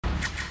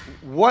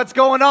What's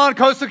going on,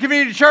 Coastal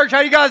Community Church? How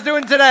you guys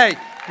doing today?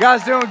 You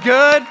guys doing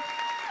good?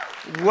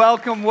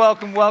 Welcome,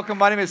 welcome, welcome.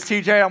 My name is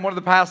TJ. I'm one of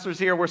the pastors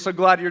here. We're so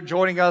glad you're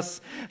joining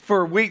us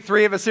for week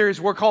 3 of a series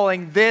we're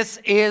calling This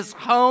Is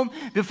Home.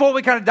 Before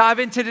we kind of dive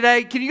into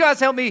today, can you guys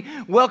help me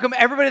welcome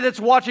everybody that's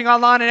watching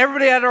online and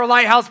everybody at our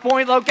Lighthouse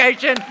Point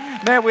location?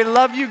 Man, we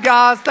love you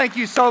guys. Thank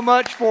you so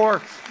much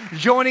for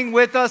joining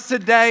with us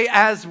today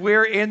as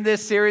we're in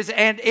this series.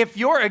 And if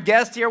you're a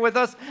guest here with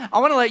us, I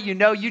want to let you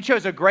know you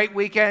chose a great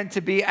weekend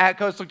to be at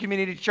Coastal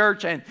Community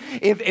Church. And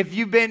if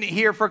you've been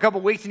here for a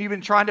couple weeks and you've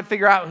been trying to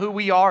figure out who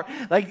we are,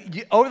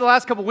 like over the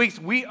last couple weeks,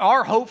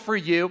 our hope for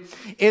you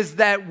is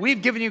that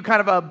we've given you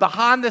kind of a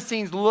behind the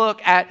scenes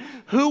look at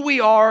who we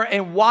are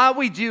and why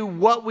we do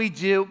what we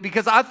do.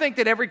 Because I think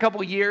that every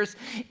couple of years,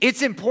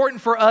 it's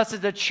important for us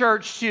as a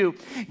church to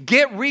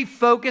get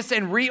refocused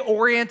and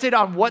reoriented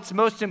on what's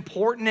most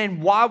important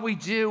and why we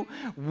do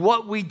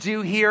what we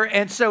do here.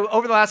 And so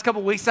over the last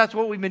couple of weeks, that's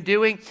what we've been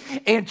doing.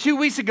 And 2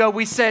 weeks ago,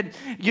 we said,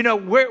 you know,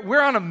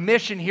 we're on a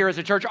mission here as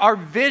a church. Our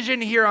vision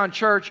here on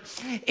church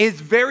is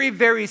very,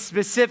 very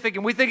specific.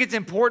 And we think it's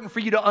important for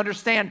you to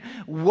understand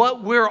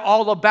what we're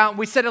all about.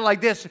 We said it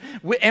like this,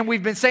 and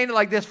we've been saying it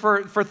like this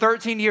for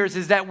 13 years,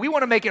 is that we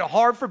want to make it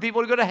hard for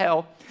people to go to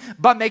hell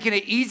by making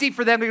it easy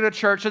for them to go to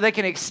church so they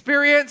can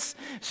experience,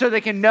 so they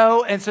can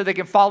know, and so they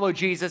can follow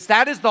Jesus.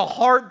 That is the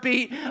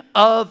heartbeat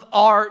of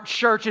our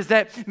church, is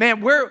that,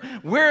 man,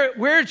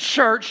 we're a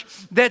church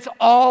that's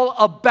all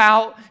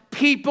about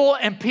people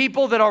and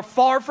people that are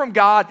far from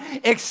God,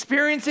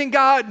 experiencing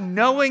God,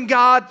 knowing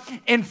God,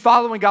 and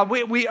following God.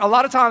 We a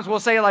lot of times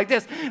we'll say it like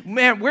this,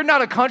 man, we're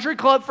not a country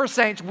club for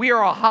saints, we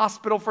are a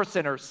hospital for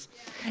sinners.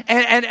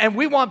 And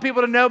we want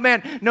people to know,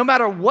 man, no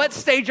matter what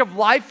stage of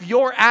life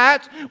you're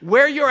at,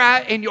 where you're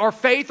at in your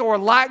faith or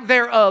lack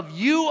thereof,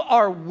 you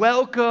are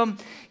welcome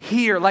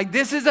here. Like,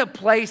 this is a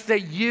place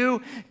that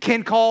you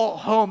can call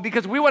home,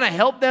 because we want to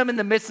help them in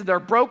the midst of their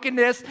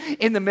brokenness,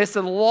 in the midst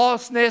of the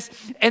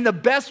lostness. And the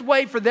best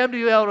way for them to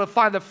be able to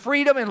find the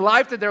freedom in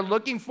life that they're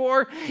looking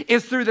for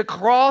is through the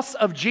cross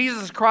of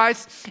Jesus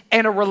Christ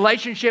and a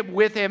relationship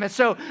with Him. And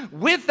so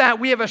with that,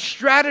 we have a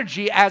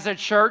strategy as a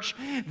church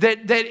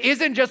that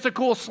isn't just a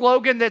cool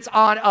slogan that's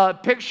on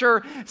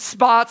picture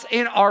spots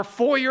in our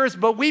foyers,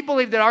 but we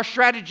believe that our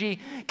strategy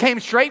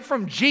came straight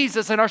from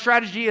Jesus. And our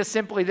strategy is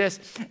simply this: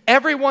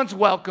 everyone's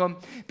welcome,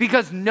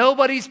 because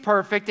nobody's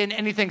perfect and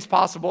anything's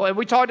possible. And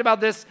we talked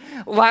about this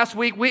last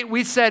week.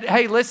 We said,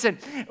 hey, listen,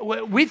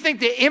 we think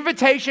the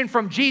invitation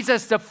from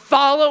Jesus to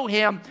follow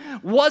Him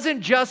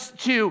wasn't just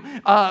to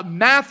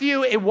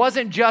Matthew. It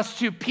wasn't just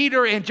to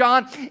Peter and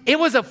John. It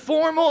was a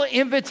formal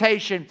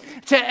invitation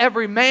to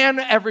every man,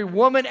 every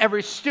woman,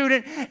 every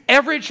student,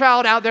 every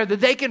child out there, that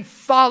they can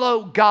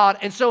follow God.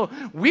 And so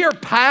we are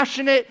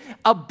passionate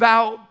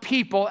about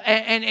people.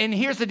 And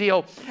here's the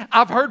deal.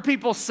 I've heard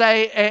people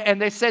say, and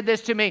they said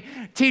this to me,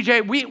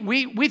 TJ,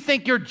 we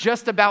think you're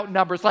just about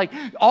numbers. Like,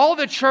 all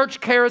the church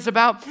cares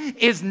about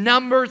is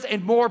numbers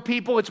and more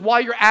people. It's why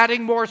you're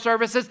adding more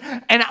services.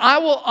 And I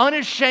will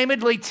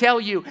unashamedly tell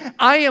you,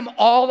 I am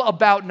all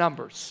about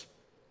numbers.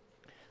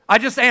 I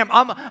just am.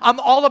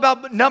 I'm all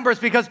about numbers,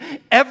 because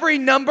every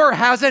number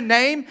has a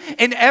name,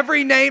 and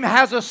every name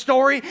has a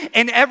story,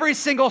 and every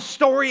single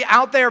story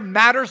out there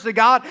matters to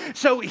God.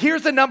 So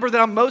here's the number that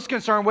I'm most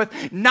concerned with.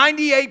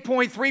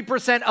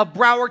 98.3% of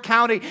Broward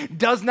County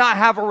does not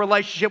have a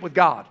relationship with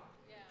God.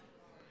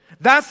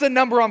 That's the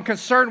number I'm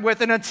concerned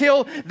with. And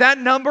until that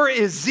number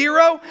is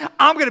 0,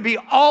 I'm going to be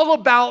all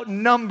about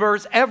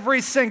numbers every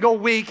single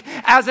week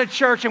as a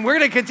church. And we're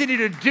going to continue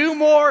to do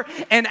more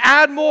and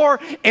add more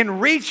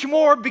and reach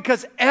more,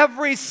 because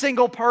every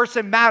single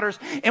person matters.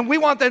 And we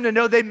want them to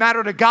know they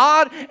matter to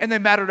God and they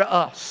matter to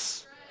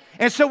us.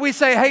 And so we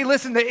say, hey,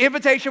 listen, the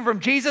invitation from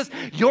Jesus,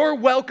 you're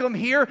welcome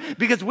here,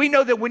 because we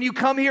know that when you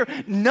come here,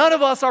 none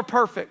of us are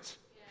perfect.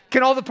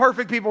 Can all the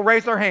perfect people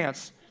raise their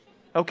hands?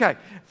 Okay,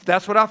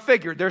 that's what I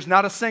figured. There's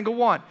not a single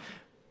one.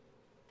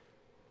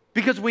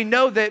 Because we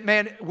know that,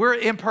 man, we're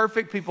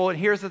imperfect people. And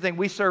here's the thing.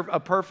 We serve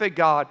a perfect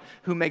God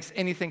who makes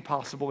anything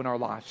possible in our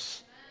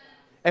lives.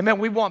 And, man,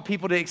 we want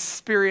people to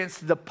experience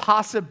the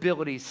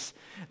possibilities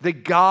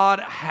that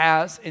God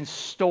has in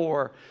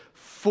store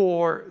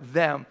for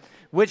them.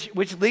 Which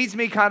leads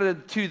me kind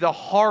of to the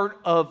heart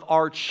of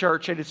our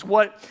church. And it's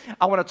what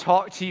I want to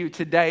talk to you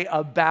today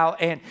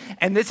about.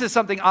 And this is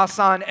something I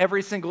sign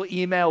every single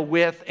email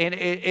with. And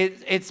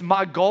it's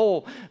my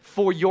goal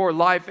for your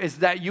life, is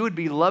that you would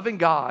be loving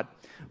God,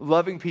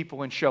 loving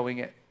people, and showing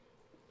it.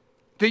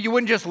 That you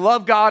wouldn't just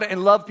love God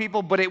and love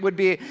people, but it would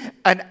be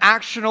an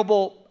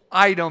actionable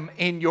item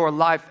in your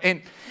life.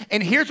 And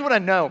here's what I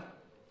know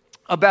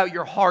about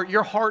your heart.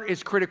 Your heart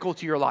is critical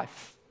to your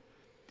life.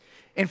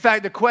 In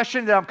fact, the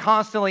question that I'm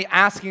constantly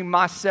asking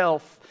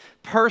myself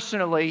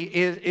personally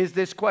is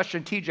this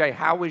question: TJ,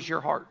 how is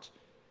your heart?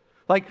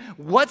 Like,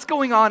 what's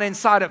going on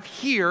inside of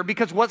here?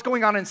 Because what's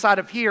going on inside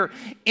of here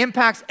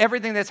impacts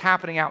everything that's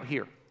happening out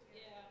here.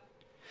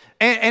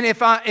 And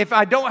if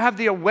I don't have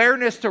the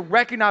awareness to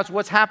recognize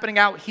what's happening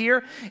out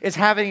here is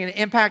having an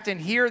impact in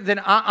here,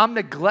 then I'm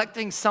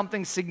neglecting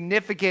something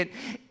significant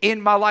in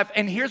my life.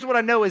 And here's what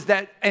I know is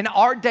that in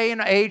our day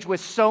and age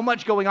with so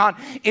much going on,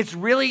 it's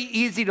really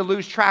easy to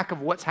lose track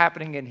of what's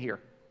happening in here.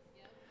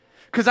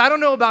 Because I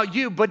don't know about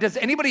you, but does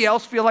anybody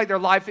else feel like their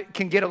life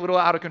can get a little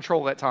out of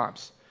control at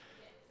times?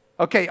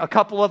 Okay, a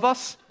couple of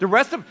us. The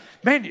rest of,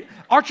 man,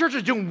 our church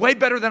is doing way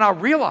better than I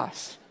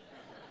realized.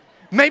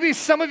 Maybe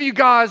some of you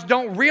guys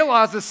don't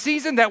realize the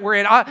season that we're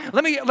in.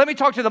 Let me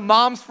talk to the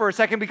moms for a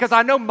second, because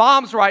I know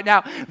moms right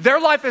now, their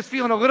life is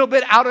feeling a little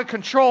bit out of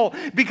control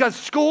because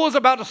school is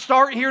about to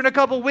start here in a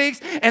couple weeks,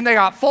 and they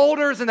got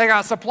folders and they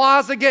got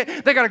supplies to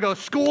get. They got to go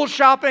school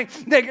shopping.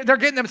 They're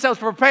getting themselves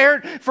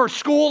prepared for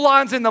school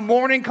lines in the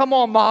morning. Come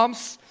on,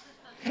 moms.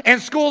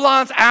 And school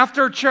lines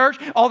after church.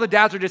 All the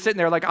dads are just sitting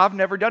there like, I've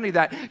never done any of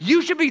that.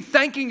 You should be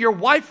thanking your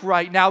wife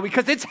right now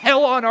because it's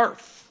hell on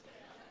earth.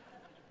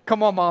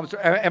 Come on, moms.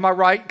 Am I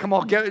right? Come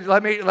on,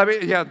 let me.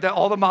 Yeah,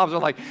 all the moms are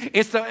like,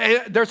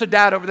 there's a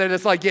dad over there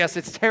that's like, yes,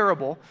 it's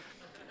terrible.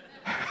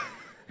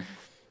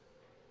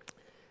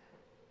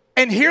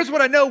 And here's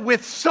what I know,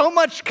 with so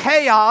much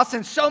chaos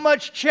and so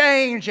much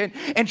change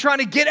and trying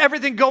to get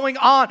everything going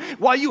on,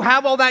 while you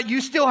have all that,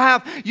 you still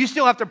have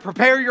to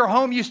prepare your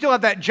home. You still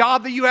have that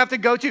job that you have to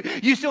go to.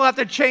 You still have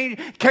to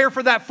care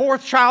for that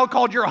fourth child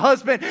called your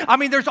husband. I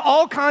mean, there's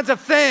all kinds of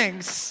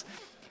things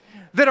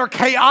that are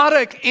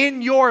chaotic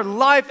in your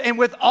life. And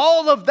with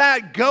all of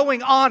that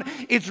going on,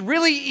 it's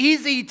really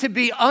easy to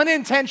be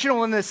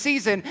unintentional in this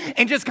season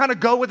and just kind of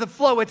go with the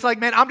flow. It's like,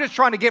 man, I'm just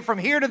trying to get from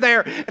here to there,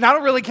 and I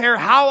don't really care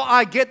how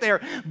I get there.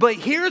 But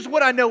here's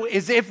what I know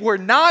is if we're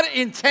not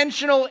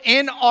intentional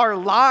in our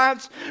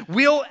lives,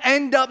 we'll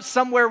end up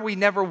somewhere we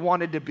never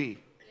wanted to be.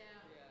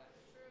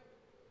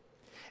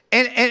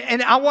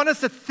 And I want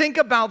us to think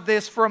about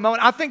this for a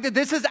moment. I think that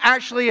this is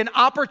actually an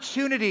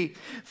opportunity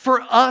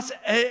for us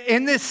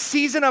in this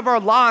season of our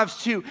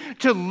lives to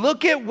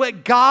look at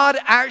what God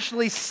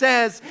actually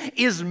says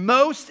is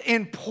most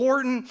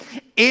important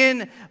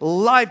in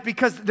life,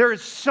 because there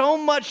is so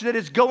much that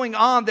is going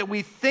on that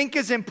we think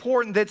is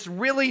important that's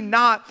really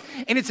not.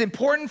 And it's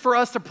important for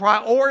us to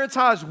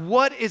prioritize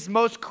what is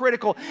most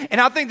critical.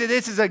 And I think that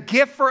this is a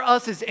gift for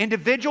us as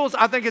individuals.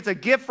 I think it's a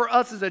gift for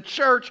us as a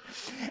church.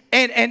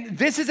 And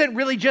this isn't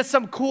really just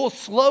some cool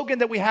slogan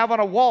that we have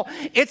on a wall.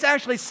 It's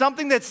actually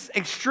something that's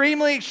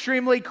extremely,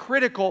 extremely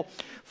critical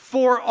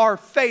for our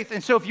faith.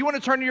 And so if you want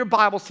to turn to your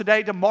Bibles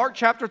today to Mark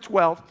chapter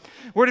 12,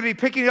 we're going to be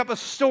picking up a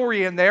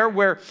story in there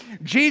where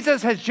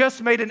Jesus has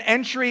just made an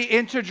entry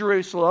into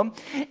Jerusalem.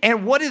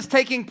 And what is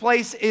taking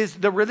place is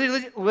the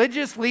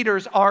religious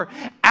leaders are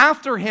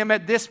after him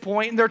at this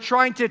point, and they're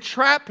trying to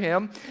trap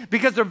him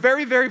because they're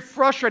very, very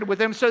frustrated with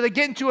him. So they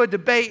get into a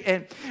debate,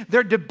 and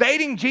they're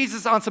debating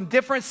Jesus on some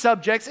different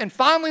subjects. And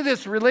finally,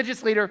 this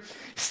religious leader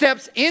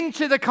steps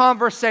into the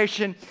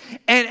conversation,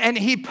 and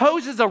he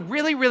poses a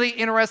really, really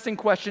interesting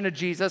question to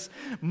Jesus.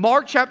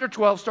 Mark chapter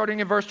 12,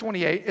 starting in verse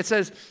 28, it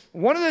says,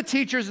 one of the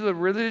teachers of the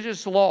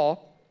religious law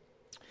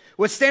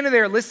was standing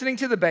there listening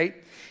to the debate.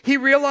 He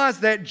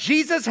realized that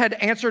Jesus had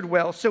answered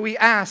well, so he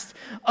asked,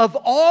 of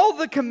all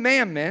the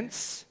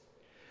commandments,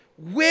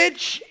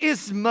 which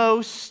is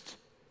most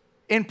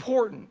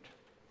important?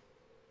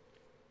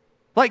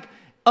 Like,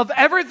 of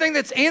everything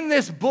that's in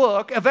this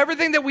book, of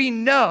everything that we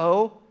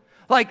know,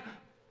 like,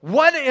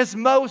 what is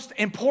most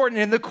important?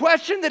 And the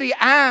question that he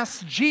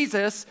asks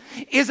Jesus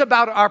is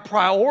about our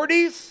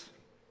priorities,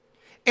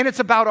 and it's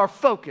about our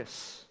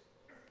focus.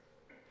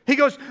 He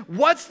goes,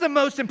 what's the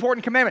most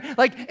important commandment?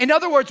 Like, in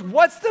other words,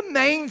 what's the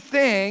main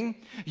thing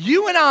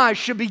you and I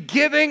should be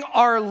giving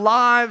our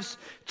lives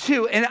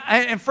to?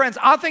 And friends,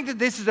 I think that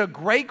this is a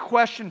great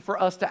question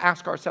for us to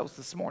ask ourselves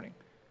this morning.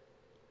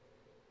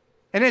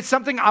 And it's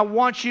something I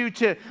want you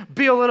to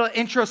be a little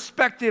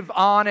introspective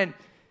on and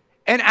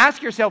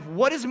ask yourself,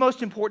 what is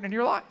most important in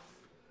your life?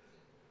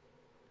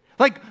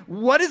 Like,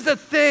 what is the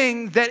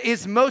thing that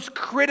is most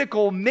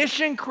critical,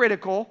 mission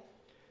critical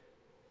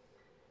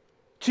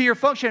to your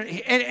function?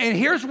 And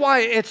here's why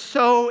it's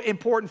so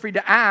important for you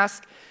to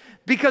ask,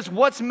 because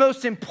what's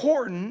most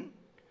important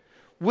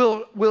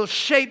will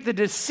shape the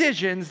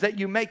decisions that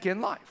you make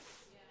in life.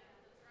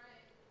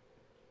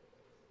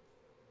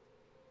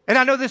 And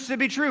I know this to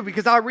be true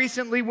because I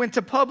recently went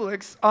to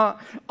Publix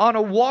on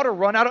a water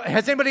run.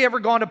 Has anybody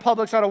ever gone to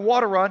Publix on a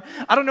water run?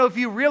 I don't know if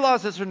you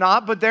realize this or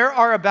not, but there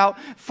are about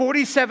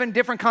 47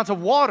 different kinds of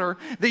water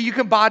that you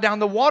can buy down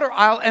the water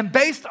aisle. And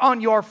based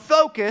on your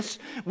focus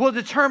will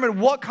determine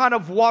what kind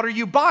of water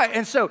you buy.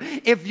 And so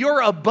if you're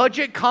a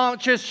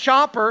budget-conscious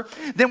shopper,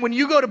 then when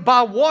you go to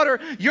buy water,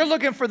 you're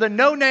looking for the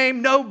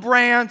no-name, no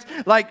brands,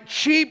 like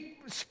cheap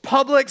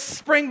public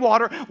spring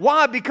water.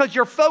 Why? Because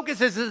your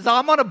focus is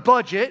I'm on a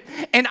budget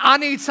and I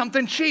need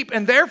something cheap,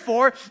 and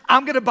therefore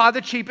I'm going to buy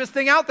the cheapest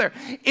thing out there.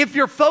 If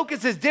your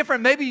focus is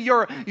different, maybe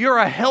you're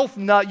a health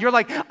nut. You're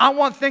like, I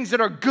want things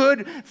that are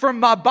good for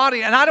my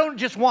body, and I don't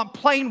just want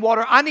plain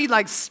water. I need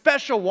like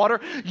special water.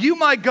 You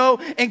might go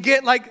and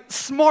get like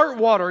smart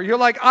water. You're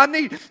like, I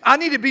need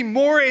to be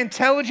more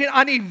intelligent.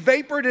 I need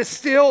vapor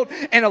distilled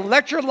and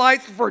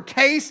electrolytes for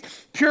taste,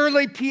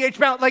 purely pH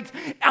balanced. Like,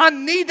 I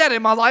need that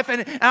in my life,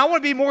 and I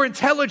want to be more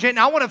intelligent, and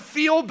I want to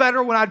feel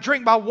better when I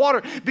drink my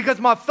water because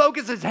my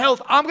focus is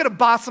health. I'm going to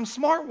buy some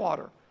smart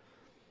water.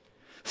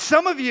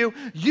 Some of you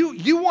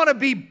want to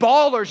be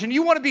ballers, and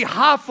you want to be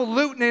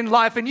highfalutin in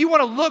life, and you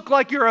want to look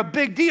like you're a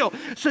big deal.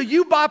 So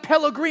you buy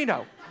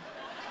Pellegrino.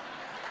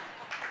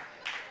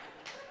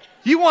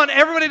 You want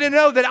everybody to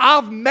know that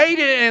I've made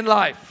it in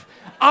life.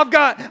 I've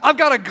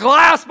got a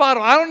glass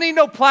bottle. I don't need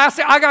no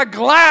plastic. I got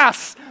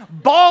glass.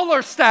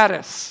 Baller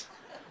status.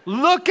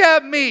 Look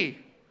at me.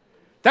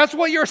 That's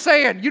what you're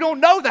saying. You don't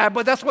know that,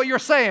 but that's what you're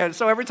saying.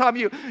 So every time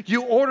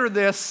you order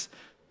this,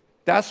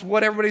 that's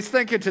what everybody's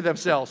thinking to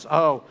themselves.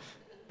 Oh,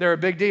 they're a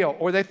big deal,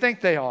 or they think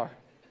they are.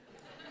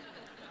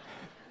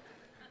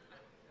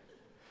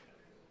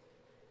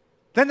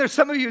 Then there's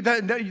some of you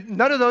that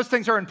none of those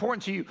things are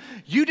important to you.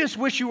 You just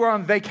wish you were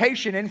on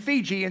vacation in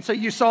Fiji, and so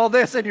you saw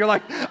this, and you're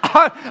like,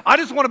 I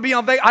just want to be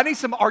on vacation. I need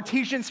some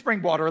artesian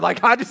spring water.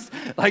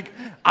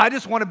 I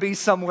just want to be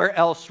somewhere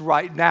else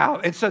right now.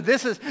 And so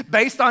this is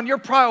based on your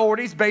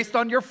priorities, based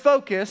on your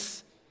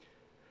focus.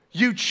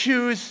 You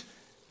choose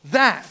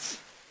that.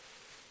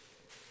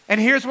 And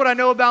here's what I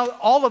know about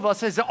all of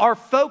us is that our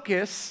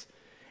focus,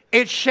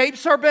 it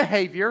shapes our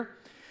behavior.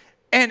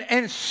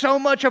 And so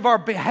much of our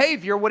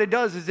behavior, what it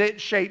does is it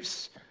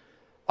shapes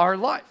our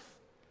life.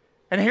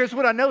 And here's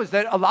what I know is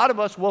that a lot of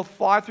us will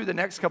fly through the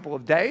next couple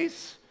of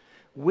days,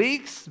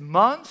 weeks,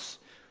 months.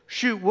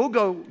 Shoot, we'll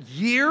go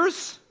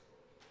years.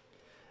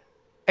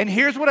 And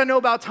here's what I know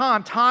about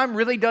time. Time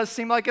really does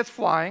seem like it's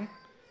flying.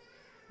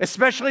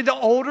 Especially the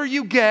older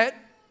you get,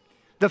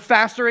 the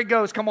faster it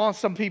goes. Come on,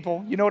 some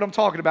people. You know what I'm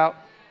talking about.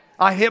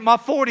 I hit my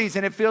 40s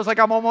and it feels like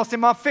I'm almost in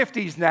my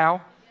 50s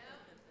now.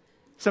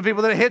 Some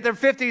people that hit their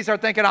 50s are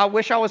thinking, I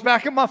wish I was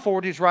back in my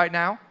 40s right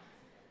now.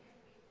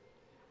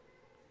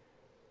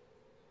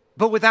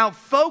 But without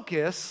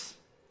focus,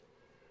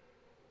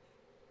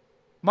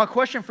 my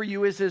question for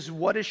you is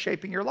what is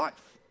shaping your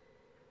life?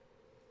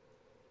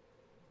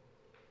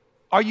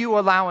 Are you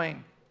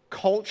allowing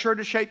culture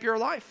to shape your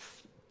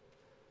life?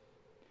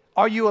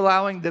 Are you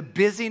allowing the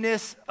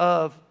busyness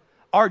of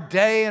our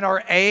day and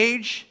our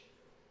age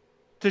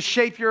to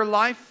shape your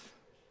life?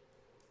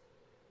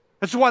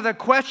 That's why the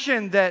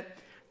question that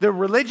the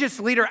religious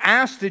leader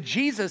asked to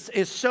Jesus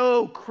is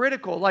so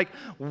critical. Like,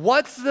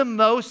 what's the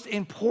most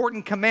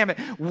important commandment?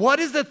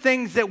 What is the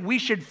things that we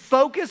should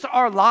focus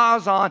our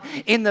lives on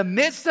in the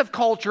midst of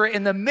culture,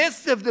 in the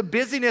midst of the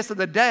busyness of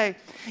the day?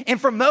 And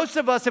for most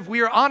of us, if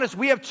we are honest,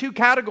 we have two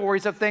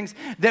categories of things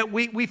that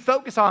we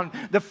focus on.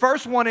 The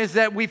first one is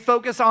that we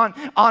focus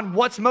on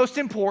what's most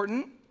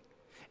important.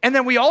 And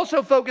then we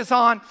also focus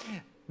on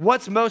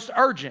what's most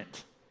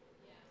urgent.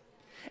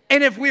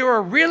 And if we were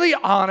really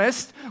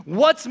honest,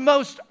 what's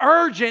most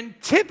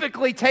urgent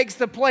typically takes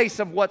the place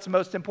of what's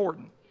most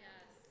important.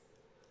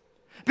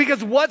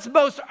 Because what's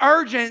most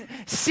urgent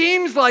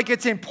seems like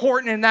it's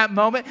important in that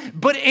moment,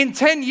 but in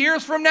 10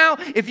 years from now,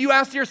 if you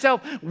ask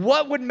yourself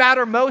what would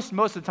matter most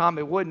of the time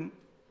it wouldn't.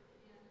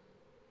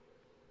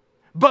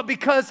 But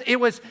because it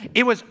was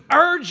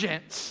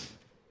urgent,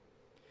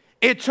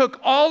 it took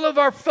all of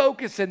our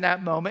focus in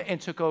that moment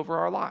and took over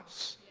our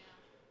lives.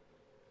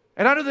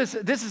 And I know this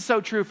is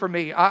so true for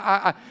me.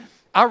 I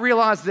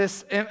realized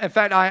this. In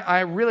fact,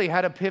 I really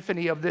had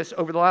epiphany of this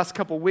over the last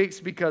couple of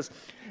weeks because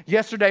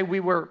yesterday we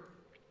were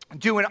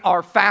doing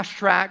our fast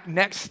track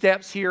next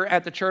steps here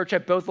at the church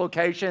at both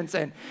locations.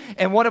 And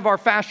one of our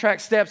fast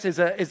track steps is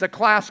a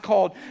class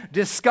called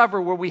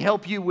Discover, where we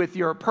help you with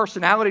your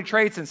personality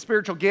traits and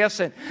spiritual gifts.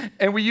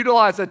 And we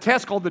utilize a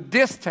test called the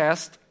DISC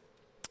test.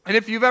 And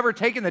if you've ever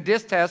taken the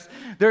DISC test,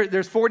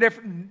 there's 4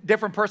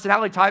 different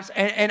personality types,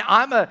 and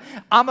I'm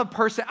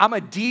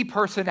a D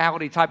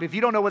personality type. If you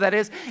don't know what that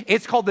is,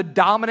 it's called the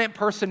dominant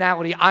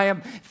personality. I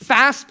am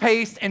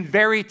fast-paced and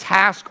very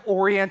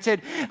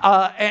task-oriented,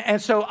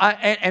 and so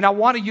I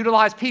want to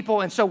utilize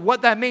people. And so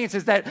what that means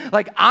is that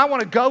like I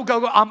want to go.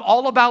 I'm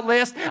all about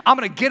lists. I'm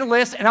going to get a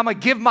list, and I'm going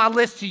to give my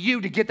list to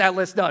you to get that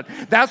list done.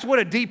 That's what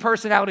a D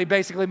personality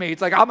basically means.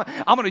 Like I'm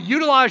going to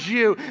utilize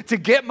you to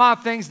get my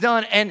things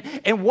done.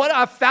 And what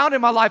I've found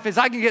in my life is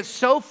I can get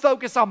so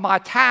focused on my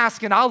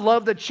task, and I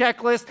love the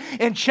checklist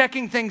and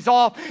checking things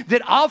off,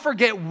 that I'll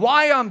forget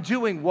why I'm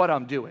doing what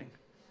I'm doing.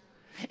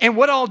 And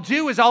what I'll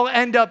do is I'll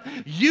end up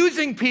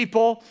using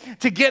people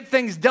to get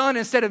things done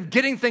instead of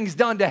getting things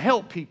done to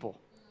help people.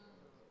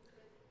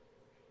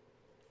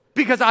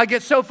 Because I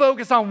get so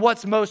focused on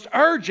what's most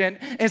urgent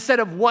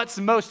instead of what's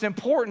most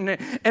important.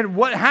 And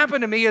what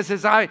happened to me is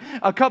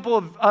a couple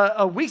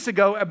of weeks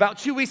ago, about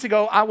 2 weeks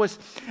ago,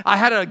 I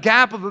had a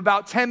gap of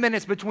about 10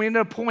 minutes between an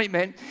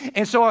appointment.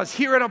 And so I was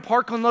here at a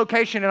Parkland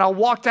location, and I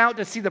walked out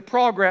to see the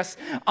progress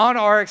on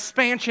our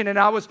expansion. And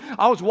I was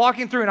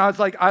walking through, and I was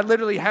like, I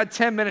literally had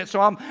 10 minutes.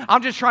 So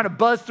I'm just trying to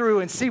buzz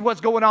through and see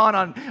what's going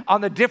on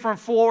the different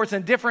floors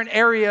and different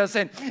areas.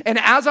 And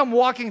as I'm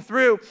walking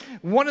through,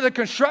 one of the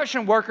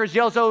construction workers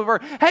yells over,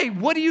 "Hey,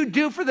 what do you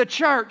do for the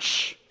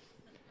church?"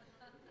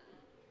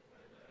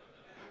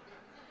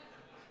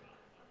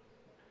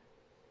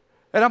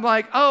 And I'm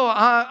like, "Oh,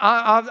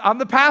 I'm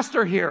the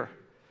pastor here."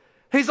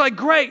 He's like,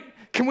 "Great,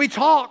 can we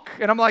talk?"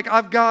 And I'm like,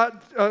 "I've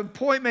got an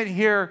appointment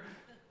here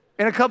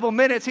in a couple of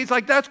minutes." He's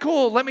like, "That's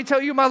cool. Let me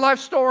tell you my life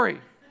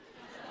story."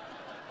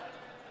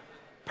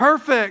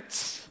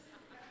 Perfect.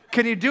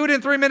 Can you do it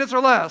in 3 minutes or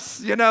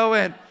less?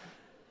 And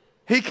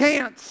he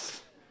can't.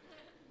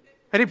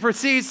 And he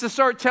proceeds to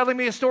start telling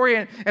me a story.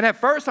 And at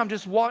first, I'm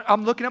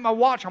looking at my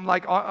watch. I'm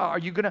like,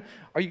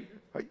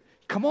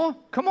 come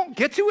on,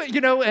 get to it,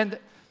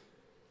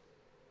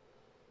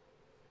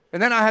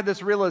 And then I had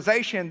this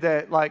realization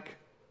that like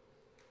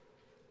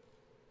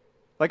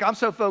I'm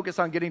so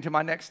focused on getting to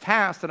my next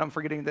task that I'm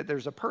forgetting that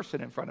there's a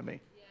person in front of me.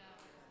 Yeah.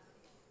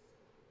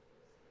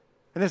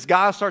 And this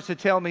guy starts to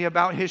tell me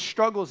about his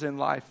struggles in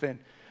life and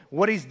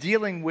what he's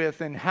dealing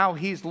with and how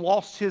he's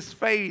lost his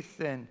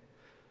faith. And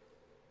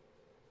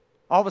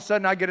all of a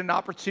sudden, I get an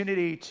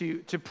opportunity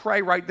to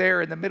pray right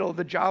there in the middle of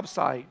the job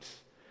site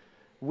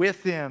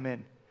with him.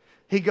 And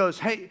he goes,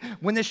 "Hey,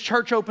 when this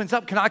church opens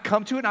up, can I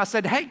come to it?" And I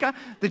said, "Hey, God,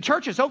 the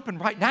church is open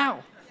right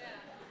now." Yeah.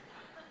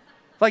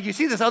 Like, you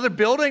see this other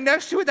building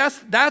next to it?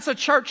 That's a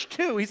church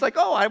too. He's like,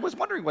 "Oh, I was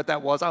wondering what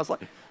that was." I was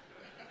like,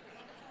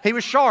 he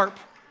was sharp.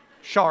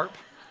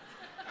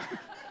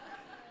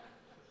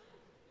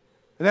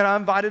 And then I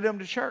invited him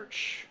to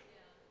church.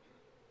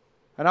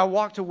 And I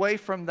walked away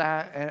from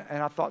that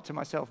and I thought to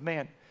myself,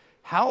 man,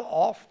 how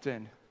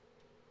often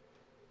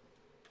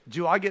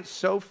do I get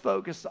so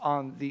focused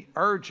on the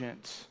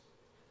urgent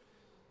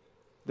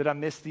that I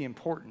miss the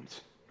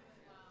important?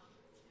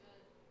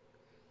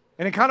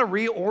 And it kind of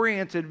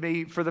reoriented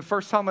me for the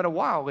first time in a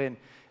while. And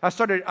I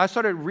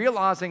started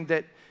realizing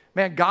that,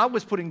 man, God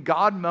was putting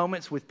God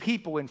moments with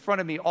people in front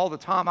of me all the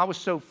time. I was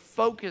so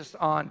focused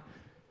on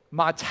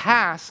my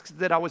tasks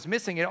that I was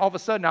missing. And all of a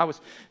sudden, I was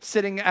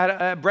sitting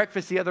at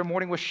breakfast the other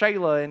morning with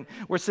Shayla, and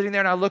we're sitting there,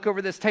 and I look over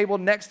this table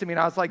next to me, and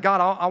I was like, God,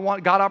 I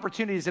want God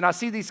opportunities. And I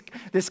see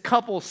this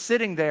couple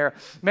sitting there.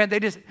 Man, they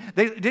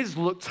just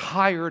look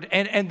tired,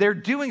 and they're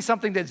doing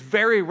something that's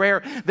very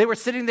rare. They were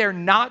sitting there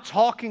not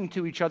talking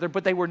to each other,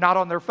 but they were not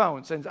on their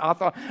phones. And I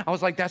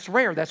was like, that's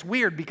rare. That's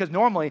weird, because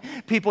normally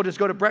people just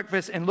go to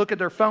breakfast and look at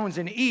their phones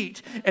and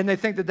eat, and they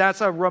think that that's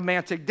a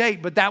romantic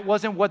date, but that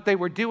wasn't what they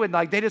were doing.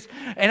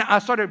 And I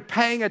started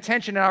paying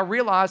attention, and I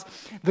realized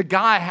the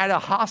guy had a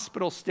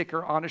hospital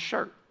sticker on his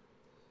shirt.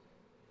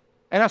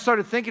 And I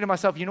started thinking to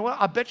myself, you know what?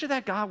 I bet you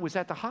that guy was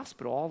at the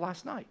hospital all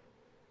last night.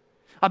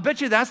 I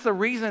bet you that's the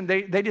reason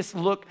they just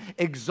look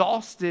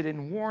exhausted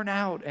and worn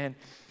out. And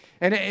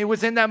it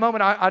was in that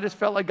moment I just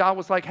felt like God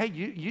was like, hey,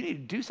 you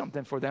need to do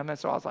something for them. And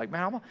so I was like,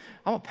 man, I'm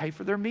going to pay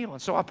for their meal.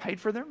 And so I paid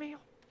for their meal.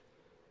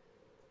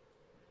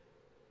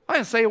 I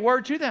didn't say a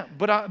word to them,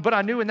 but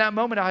I knew in that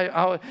moment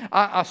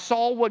I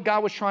saw what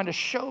God was trying to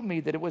show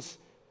me, that it was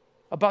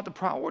about the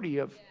priority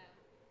of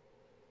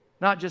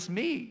not just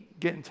me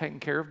getting taken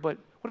care of, but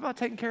what about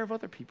taking care of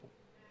other people?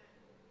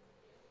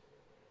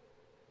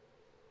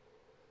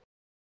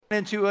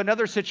 Into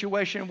another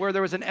situation where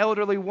there was an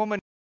elderly woman,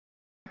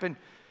 and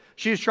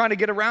she was trying to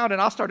get around,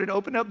 and I started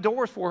opening up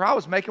doors for her. I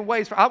was making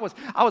ways for her.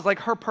 I was like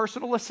her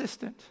personal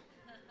assistant.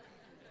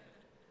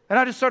 And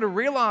I just started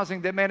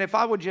realizing that, man, if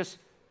I would just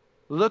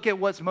look at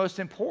what's most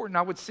important,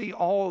 I would see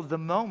all of the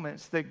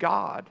moments that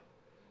God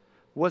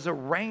was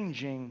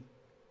arranging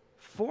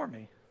for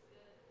me.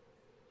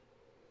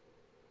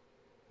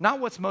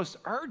 Not what's most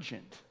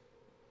urgent,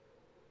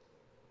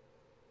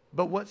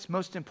 but what's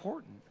most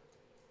important.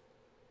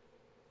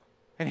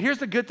 And here's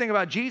the good thing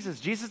about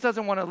Jesus. Jesus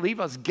doesn't want to leave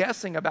us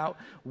guessing about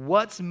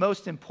what's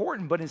most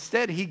important, but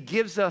instead he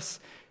gives us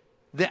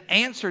the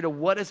answer to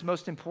what is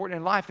most important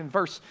in life. In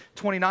verse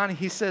 29,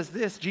 he says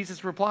this,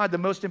 Jesus replied, the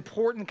most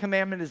important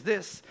commandment is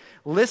this: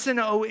 listen,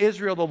 O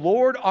Israel, the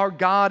Lord our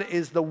God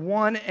is the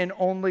one and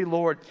only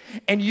Lord.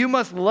 And you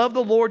must love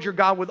the Lord your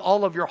God with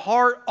all of your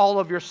heart, all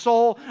of your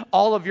soul,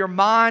 all of your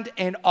mind,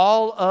 and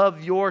all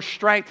of your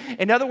strength.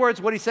 In other words,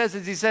 what he says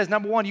is,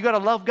 number one, you got to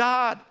love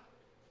God.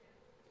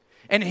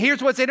 And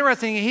here's what's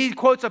interesting. He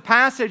quotes a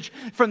passage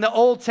from the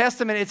Old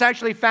Testament. It's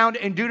actually found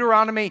in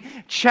Deuteronomy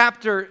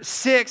chapter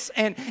 6.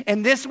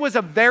 And this was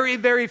a very,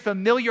 very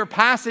familiar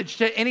passage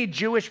to any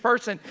Jewish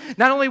person.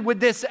 Not only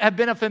would this have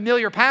been a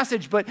familiar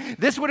passage, but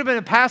this would have been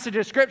a passage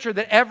of Scripture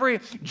that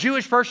every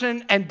Jewish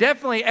person and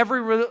definitely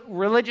every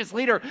religious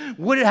leader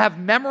would have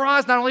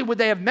memorized. Not only would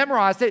they have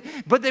memorized it,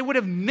 but they would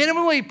have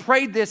minimally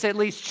prayed this at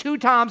least 2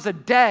 times a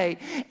day.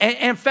 And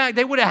in fact,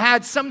 they would have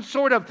had some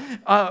sort of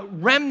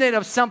remnant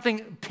of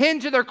something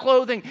pinned to their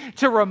clothing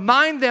to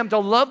remind them to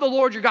love the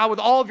Lord your God with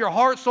all of your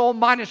heart, soul,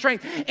 mind, and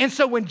strength. And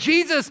so when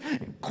Jesus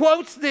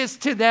quotes this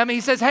to them,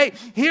 he says, hey,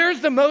 here's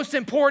the most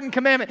important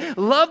commandment.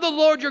 Love the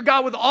Lord your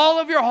God with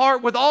all of your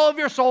heart, with all of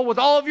your soul, with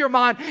all of your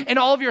mind, and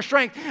all of your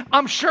strength.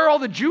 I'm sure all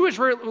the Jewish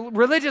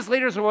religious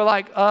leaders were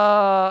like,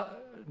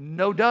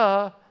 no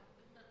duh.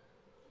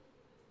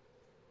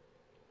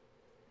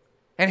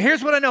 And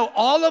here's what I know.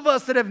 All of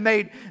us that have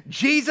made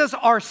Jesus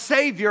our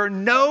Savior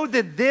know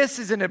that this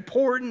is an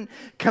important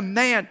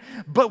command.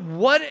 But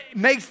what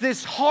makes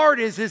this hard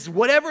is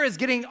whatever is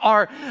getting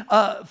our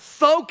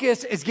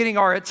focus is getting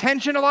our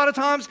attention a lot of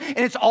times. And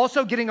it's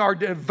also getting our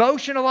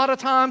devotion a lot of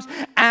times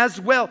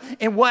as well.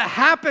 And what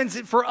happens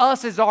for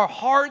us is our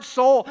heart,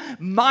 soul,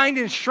 mind,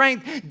 and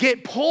strength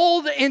get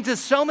pulled into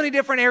so many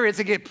different areas.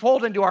 It gets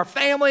pulled into our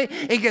family.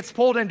 It gets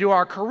pulled into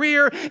our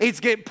career. It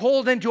gets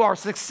pulled into our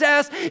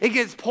success. It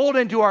gets pulled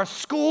into our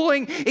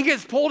schooling. It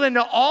gets pulled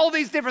into all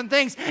these different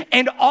things.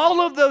 And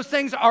all of those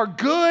things are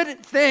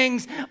good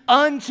things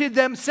unto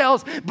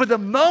themselves. But the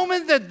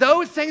moment that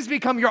those things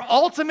become your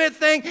ultimate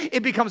thing,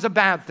 it becomes a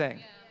bad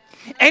thing.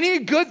 Any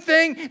good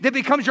thing that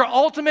becomes your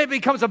ultimate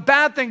becomes a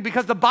bad thing,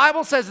 because the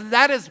Bible says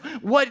that is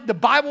what the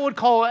Bible would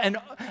call an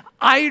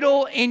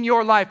idol in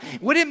your life.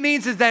 What it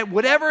means is that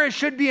whatever it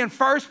should be in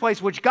first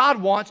place, which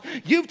God wants,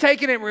 you've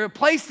taken it and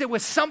replaced it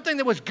with something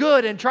that was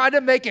good and tried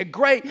to make it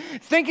great,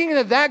 thinking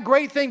that that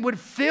great thing would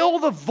fill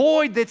the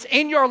void that's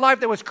in your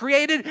life that was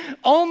created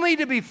only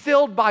to be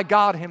filled by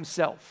God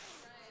himself.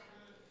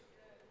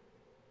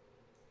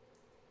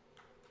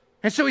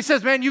 And so he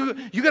says, man, you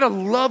got to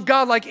love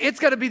God like it's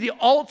got to be the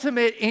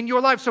ultimate in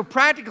your life. So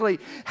practically,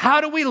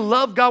 how do we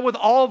love God with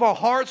all of our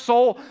heart,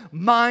 soul,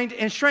 mind,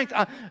 and strength?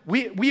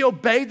 We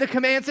obey the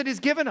commands that he's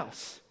given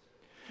us.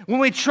 When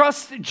we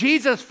trust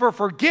Jesus for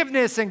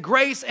forgiveness and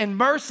grace and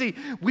mercy,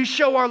 we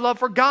show our love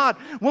for God.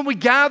 When we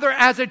gather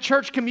as a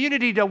church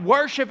community to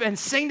worship and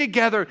sing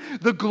together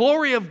the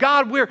glory of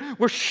God,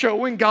 we're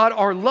showing God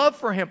our love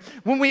for him.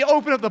 When we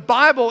open up the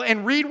Bible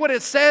and read what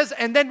it says,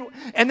 and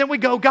then we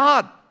go,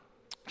 God,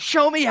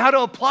 show me how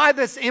to apply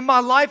this in my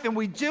life, and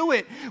we do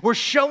it. We're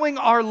showing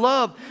our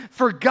love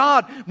for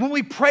God. When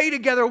we pray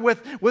together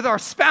with our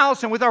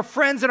spouse and with our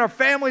friends and our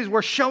families,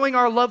 we're showing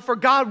our love for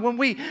God. When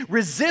we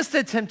resist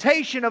the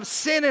temptation of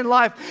sin in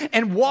life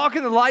and walk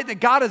in the light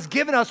that God has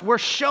given us, we're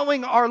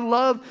showing our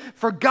love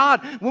for God.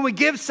 When we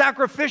give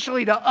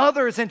sacrificially to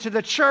others and to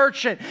the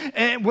church,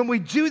 and when we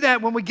do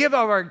that, when we give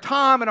our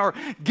time and our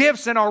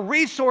gifts and our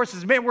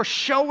resources, man, we're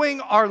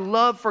showing our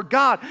love for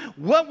God.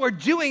 What we're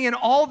doing in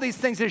all these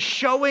things is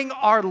showing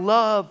our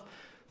love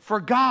for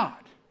God.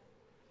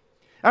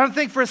 I don't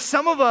think for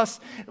some of us,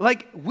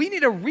 like, we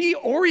need to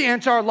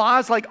reorient our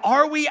lives. Like,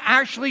 are we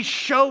actually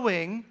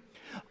showing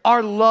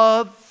our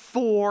love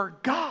for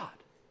God?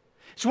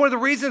 It's one of the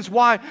reasons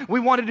why we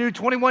want to do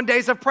 21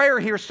 days of prayer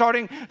here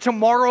starting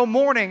tomorrow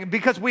morning,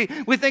 because we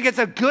think it's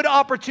a good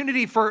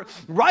opportunity for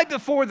right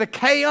before the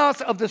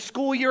chaos of the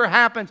school year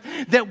happens,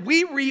 that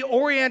we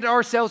reorient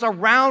ourselves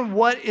around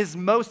what is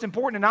most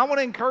important. And I want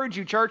to encourage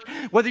you, church,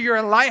 whether you're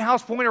in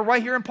Lighthouse Point or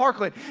right here in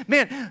Parkland,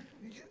 man,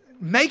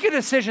 make a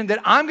decision that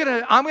I'm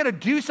gonna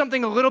do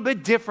something a little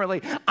bit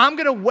differently. I'm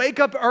gonna wake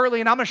up early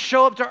and I'm gonna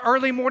show up to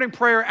early morning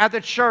prayer at the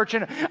church,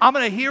 and I'm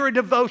gonna hear a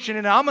devotion,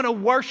 and I'm gonna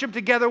worship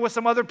together with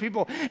some other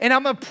people, and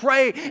I'm gonna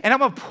pray, and I'm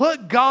gonna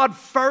put God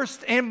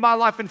first in my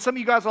life. And some of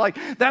you guys are like,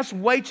 that's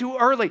way too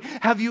early.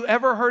 Have you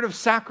ever heard of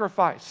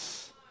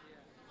sacrifice?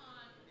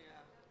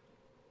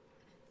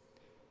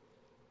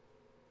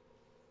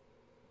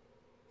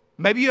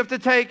 Maybe you have to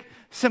take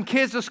some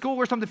kids to school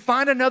or something.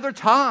 Find another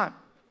time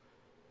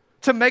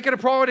to make it a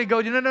priority. Go,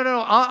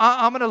 no.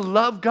 I'm going to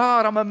love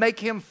God. I'm going to make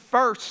him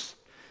first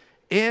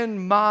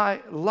in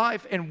my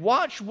life, and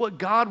watch what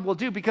God will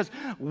do, because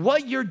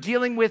what you're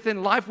dealing with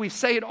in life, we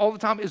say it all the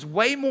time, is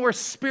way more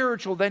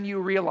spiritual than you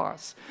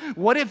realize.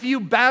 What if you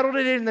battled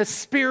it in the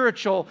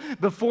spiritual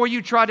before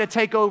you try to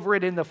take over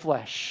it in the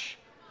flesh?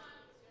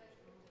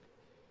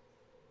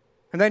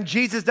 And then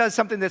Jesus does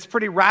something that's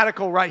pretty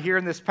radical right here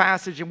in this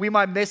passage, and we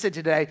might miss it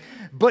today,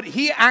 but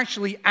he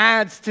actually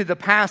adds to the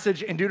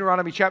passage in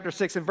Deuteronomy chapter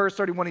 6 and verse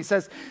 31. He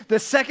says, the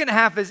second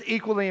half is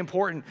equally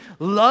important.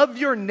 Love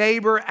your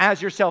neighbor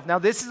as yourself. Now,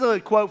 this is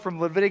a quote from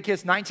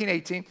Leviticus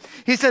 19:18.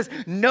 He says,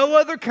 no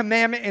other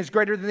commandment is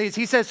greater than these.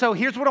 He says, so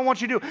here's what I want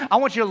you to do. I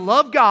want you to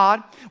love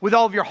God with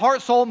all of your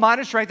heart, soul, mind,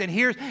 and strength. And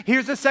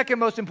here's the second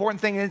most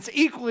important thing, and it's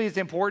equally as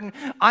important.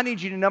 I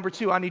need you to, number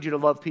 2, I need you to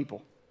love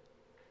people.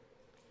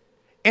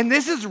 And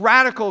this is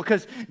radical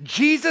because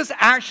Jesus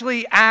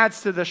actually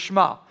adds to the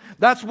Shema.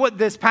 That's what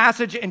this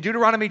passage in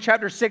Deuteronomy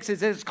chapter 6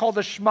 is. It's called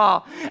the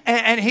Shema.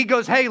 And he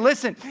goes, hey,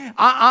 listen,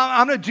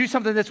 I'm going to do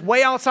something that's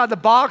way outside the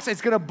box.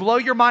 It's going to blow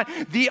your mind.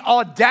 The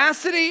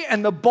audacity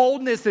and the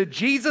boldness that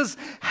Jesus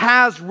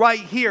has right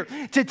here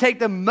to take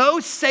the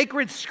most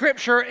sacred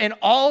scripture in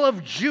all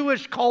of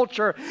Jewish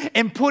culture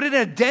and put an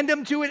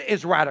addendum to it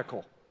is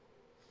radical.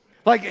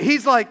 Like,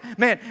 he's like,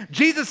 man,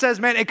 Jesus says,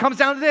 man, it comes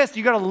down to this.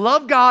 You got to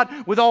love God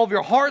with all of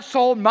your heart,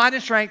 soul, mind,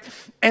 and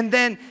strength. And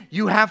then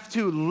you have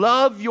to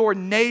love your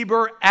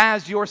neighbor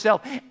as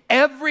yourself.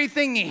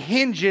 Everything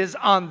hinges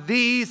on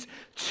these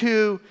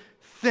two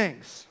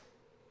things.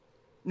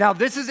 Now,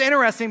 this is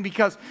interesting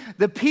because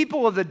the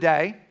people of the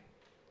day,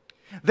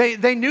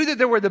 they knew that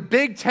there were the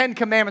big 10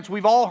 commandments.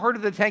 We've all heard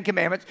of the 10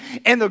 commandments.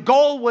 And the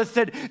goal was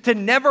to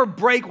never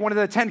break one of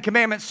the 10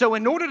 commandments. So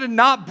in order to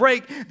not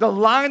break the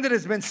line that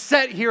has been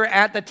set here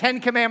at the 10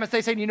 commandments,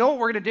 they said, you know what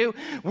we're going to do?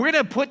 We're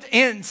going to put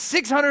in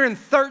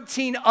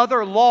 613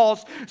 other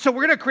laws. So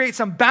we're going to create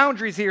some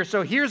boundaries here.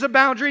 So here's a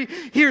boundary.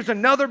 Here's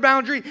another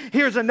boundary.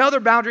 Here's another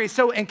boundary.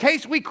 So in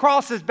case we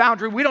cross this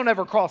boundary, we don't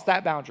ever cross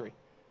that boundary.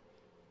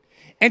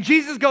 And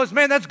Jesus goes,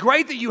 man, that's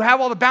great that you have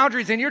all the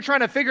boundaries and you're trying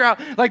to figure out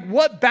like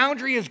what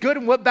boundary is good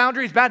and what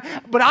boundary is bad.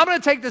 But I'm going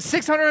to take the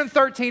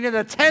 613 and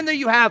the 10 that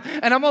you have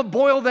and I'm going to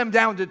boil them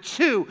down to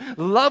 2.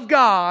 Love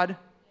God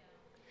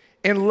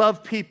and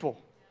love people.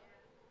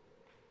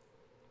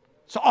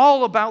 It's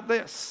all about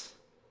this.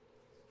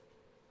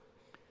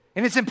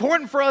 And it's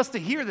important for us to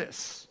hear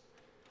this.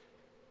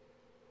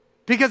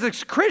 Because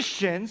as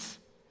Christians,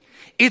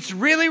 it's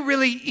really,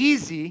 really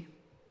easy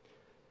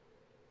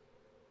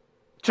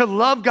to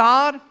love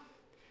God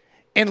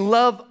and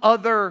love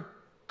other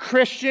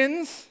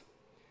Christians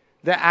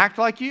that act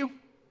like you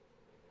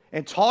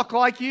and talk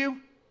like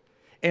you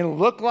and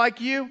look like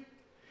you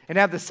and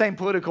have the same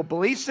political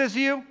beliefs as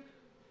you,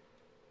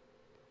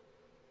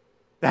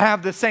 that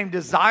have the same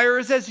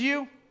desires as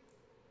you.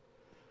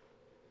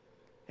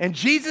 And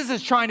Jesus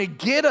is trying to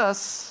get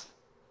us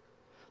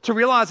to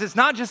realize it's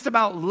not just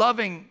about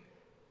loving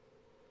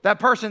that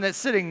person that's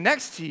sitting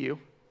next to you,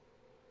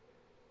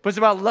 but it's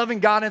about loving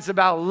God and it's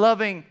about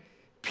loving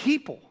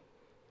people.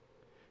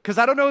 Because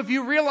I don't know if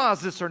you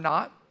realize this or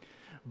not,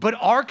 but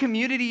our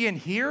community in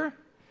here,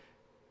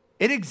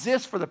 it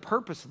exists for the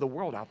purpose of the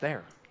world out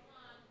there.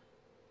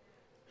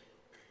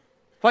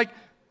 Like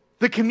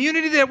the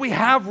community that we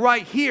have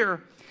right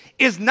here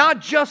is not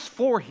just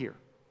for here.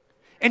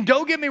 And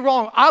don't get me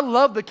wrong, I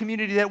love the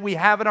community that we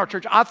have in our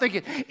church. I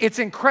think it's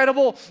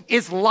incredible.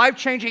 It's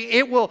life-changing.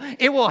 It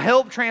will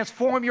help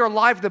transform your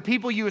life, the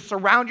people you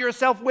surround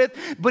yourself with.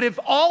 But if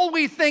all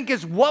we think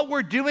is what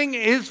we're doing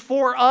is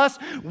for us,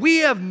 we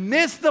have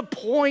missed the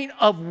point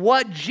of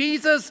what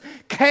Jesus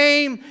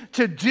came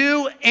to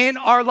do in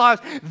our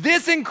lives.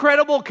 This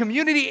incredible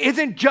community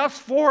isn't just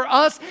for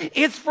us.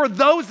 It's for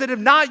those that have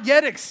not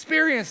yet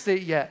experienced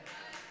it yet.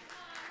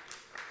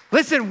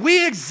 Listen,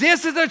 we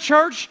exist as a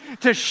church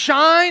to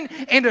shine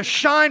and to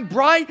shine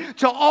bright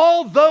to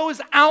all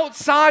those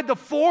outside the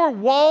 4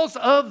 walls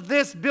of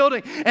this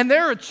building. And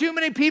there are too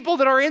many people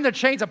that are in the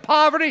chains of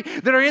poverty,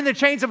 that are in the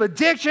chains of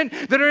addiction,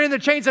 that are in the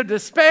chains of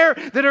despair,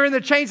 that are in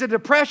the chains of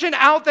depression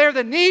out there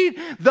that need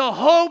the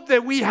hope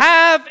that we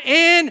have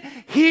in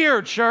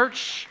here,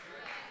 church.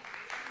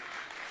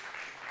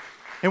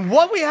 And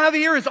what we have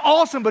here is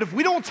awesome, but if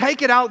we don't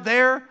take it out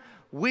there,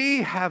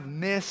 we have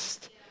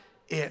missed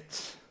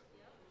it.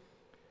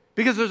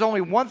 Because there's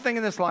only one thing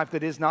in this life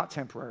that is not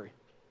temporary.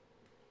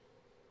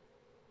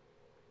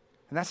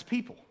 And that's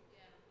people.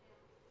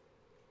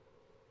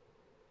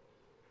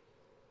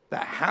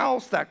 That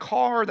house, that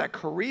car, that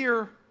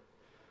career,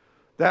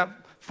 that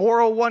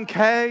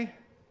 401k,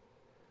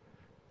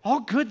 all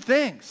good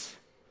things,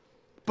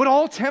 but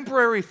all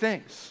temporary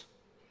things.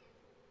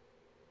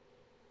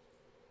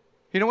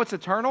 You know what's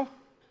eternal?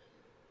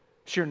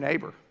 It's your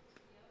neighbor.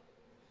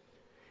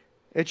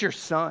 It's your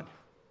son.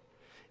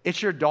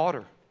 It's your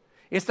daughter.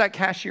 It's that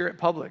cashier at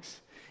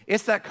Publix.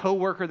 It's that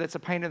coworker that's a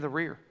pain in the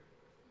rear.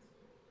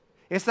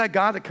 It's that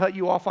guy that cut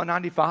you off on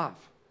 95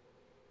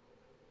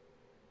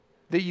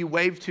 that you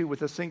wave to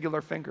with a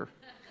singular finger.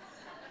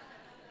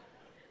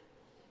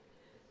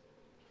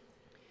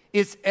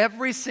 It's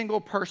every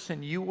single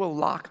person you will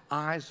lock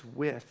eyes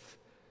with,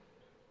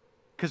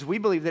 because we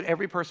believe that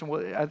every person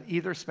will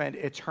either spend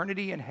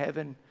eternity in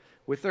heaven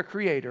with their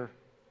Creator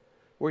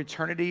or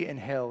eternity in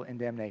hell and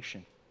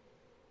damnation.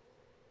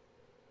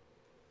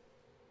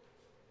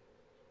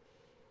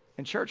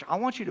 And church, I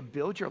want you to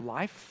build your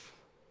life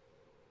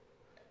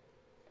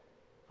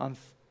on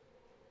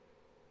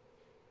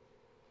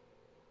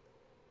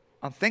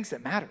things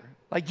that matter.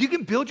 Like, you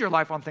can build your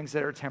life on things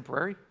that are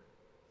temporary.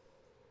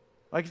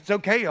 Like, it's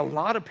okay, a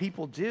lot of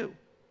people do.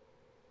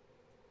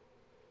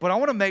 But I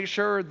want to make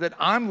sure that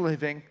I'm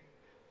living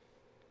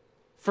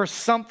for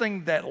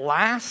something that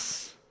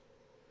lasts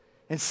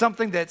and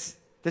something that's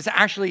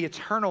actually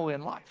eternal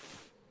in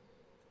life.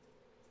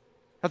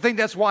 I think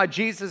that's why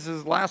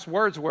Jesus' last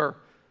words were,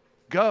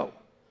 go.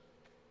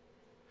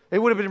 It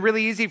would have been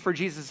really easy for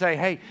Jesus to say,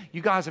 hey,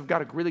 you guys have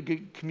got a really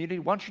good community.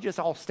 Why don't you just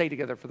all stay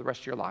together for the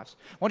rest of your lives?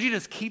 Why don't you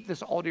just keep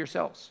this all to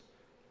yourselves?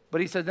 But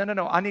he said,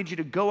 no. I need you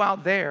to go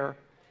out there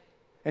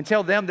and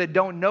tell them that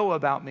don't know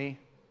about me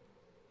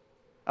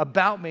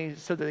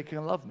so that they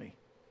can love me.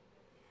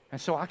 And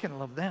so I can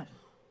love them.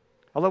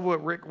 I love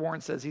what Rick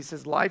Warren says. He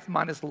says, life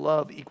minus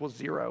love equals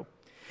 0.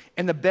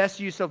 And the best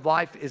use of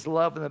life is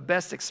love. And the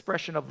best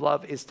expression of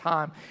love is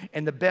time.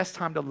 And the best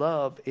time to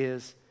love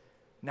is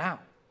now.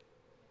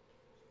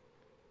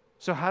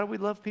 So how do we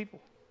love people?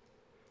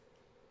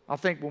 I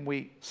think when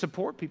we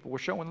support people, we're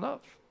showing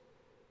love.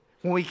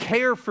 When we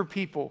care for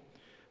people,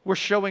 we're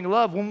showing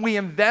love. When we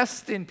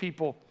invest in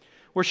people,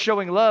 we're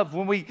showing love.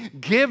 When we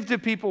give to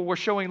people, we're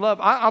showing love.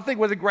 I think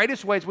one of the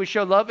greatest ways we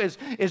show love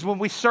is when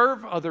we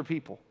serve other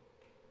people.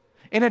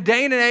 In a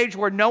day and an age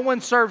where no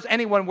one serves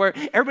anyone, where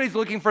everybody's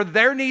looking for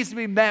their needs to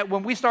be met,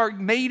 when we start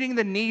meeting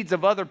the needs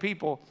of other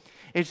people,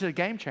 it's a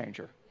game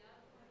changer.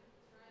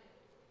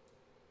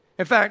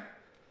 In fact,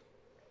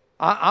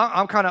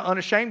 I'm kind of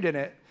unashamed in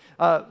it.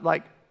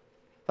 Like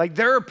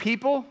there are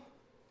people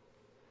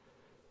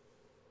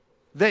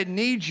that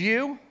need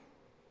you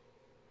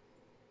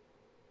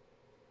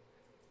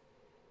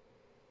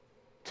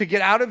to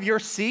get out of your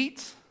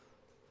seat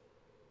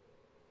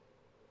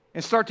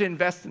and start to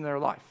invest in their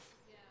life.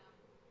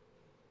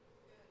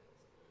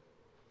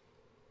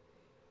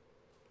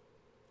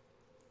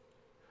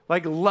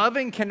 Like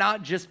loving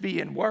cannot just be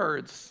in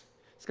words.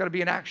 It's got to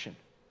be in action.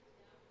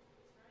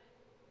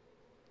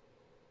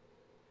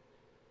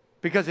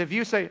 Because if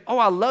you say, oh,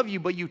 I love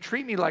you, but you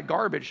treat me like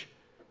garbage,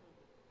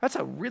 that's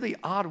a really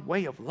odd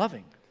way of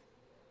loving.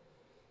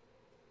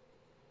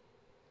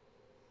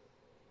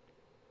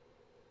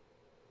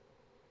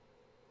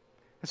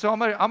 And so I'm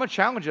gonna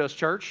challenge us,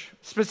 church,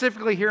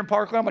 specifically here in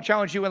Parkland. I'm going to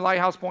challenge you in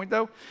Lighthouse Point,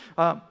 though.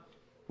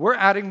 We're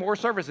adding more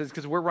services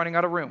because we're running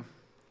out of room.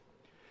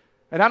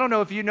 And I don't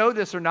know if you know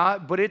this or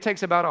not, but it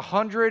takes about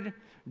 100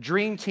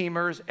 dream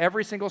teamers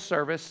every single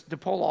service to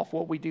pull off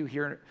what we do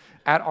here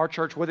at our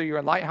church, whether you're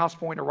in Lighthouse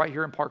Point or right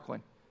here in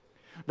Parkland.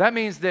 That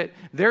means that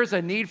there's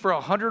a need for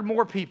 100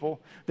 more people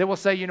that will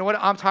say, you know what,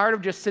 I'm tired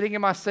of just sitting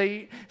in my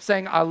seat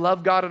saying I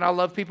love God and I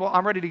love people.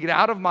 I'm ready to get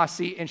out of my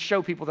seat and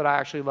show people that I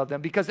actually love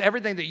them. Because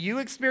everything that you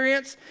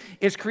experience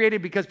is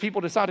created because people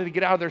decided to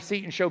get out of their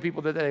seat and show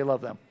people that they love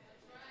them.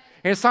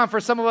 And it's time for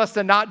some of us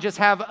to not just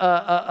have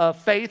a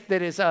faith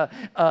that is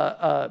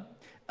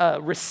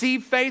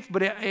receive faith,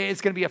 but it's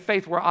going to be a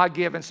faith where I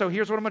give. And so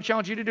here's what I'm going to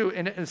challenge you to do.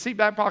 In the seat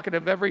back pocket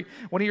of every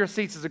one of your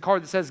seats is a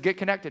card that says get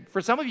connected. For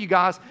some of you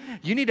guys,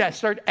 you need to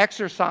start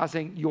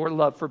exercising your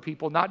love for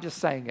people, not just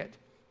saying it.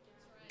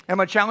 I'm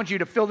going to challenge you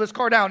to fill this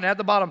card out. And at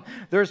the bottom,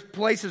 there's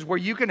places where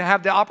you can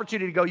have the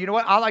opportunity to go, you know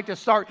what? I like to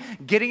start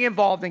getting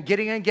involved and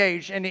getting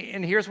engaged. And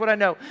here's what I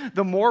know.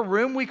 The more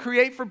room we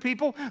create for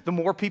people, the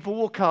more people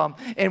will come.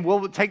 And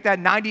we'll take that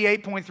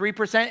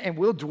 98.3% and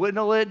we'll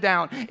dwindle it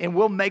down. And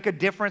we'll make a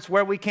difference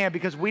where we can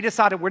because we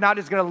decided we're not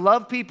just going to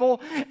love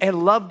people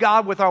and love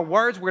God with our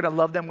words. We're going to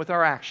love them with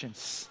our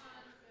actions.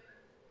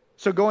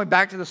 So going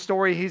back to the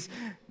story,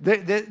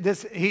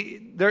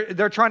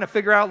 they're trying to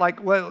figure out like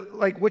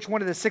which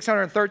one of the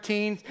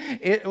 613,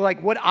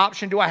 what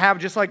option do I have?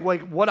 Just like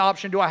what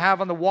option do I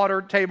have on the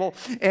water table?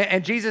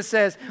 And Jesus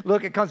says,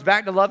 look, it comes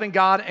back to loving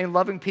God and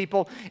loving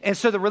people. And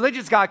so the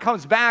religious guy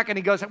comes back and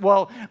he goes,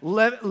 well,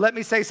 let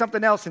me say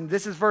something else. And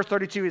this is verse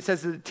 32. It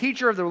says, the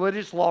teacher of the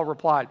religious law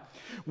replied,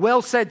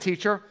 well said,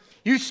 teacher.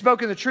 You've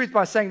spoken the truth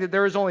by saying that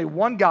there is only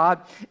one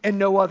God and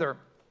no other.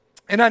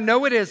 And I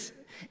know it is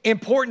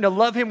important to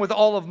love him with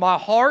all of my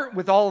heart,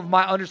 with all of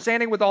my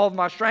understanding, with all of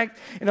my strength,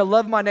 and to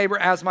love my neighbor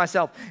as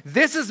myself.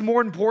 This is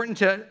more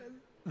important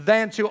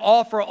than to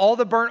offer all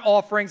the burnt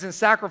offerings and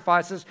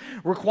sacrifices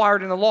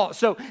required in the law.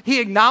 So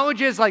he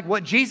acknowledges like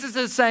what Jesus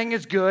is saying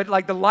is good,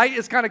 like the light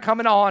is kind of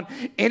coming on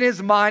in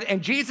his mind,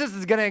 and Jesus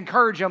is going to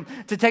encourage him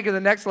to take it to the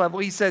next level.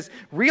 He says,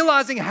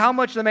 realizing how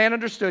much the man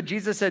understood,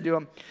 Jesus said to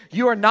him,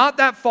 you are not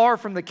that far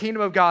from the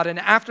kingdom of God. And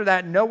after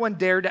that, no one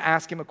dared to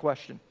ask him a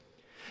question.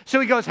 So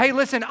he goes, hey,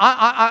 listen,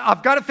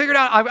 I've got to figure it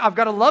out. I've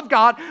got to love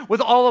God with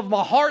all of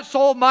my heart,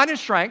 soul, mind, and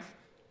strength.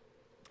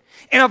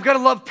 And I've got to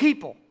love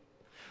people.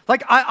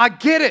 Like, I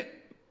get it.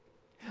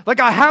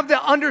 Like, I have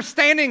the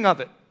understanding of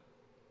it.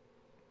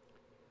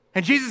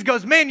 And Jesus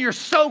goes, man, you're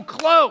so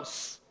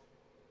close.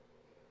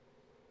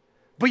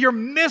 But you're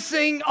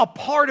missing a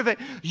part of it.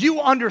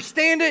 You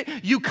understand it.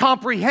 You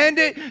comprehend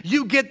it.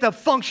 You get the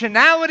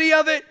functionality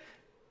of it.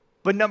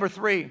 But number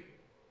 3,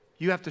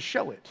 you have to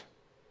show it.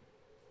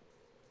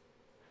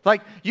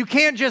 Like, you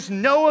can't just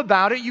know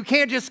about it. You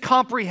can't just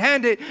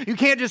comprehend it. You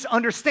can't just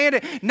understand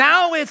it.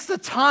 Now it's the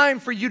time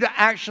for you to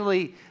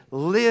actually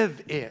live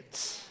it.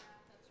 That's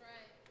right.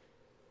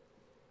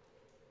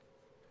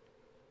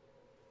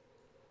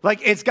 Like,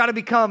 it's got to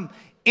become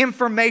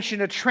information,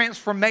 a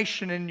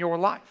transformation in your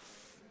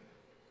life.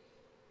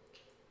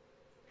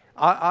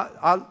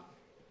 I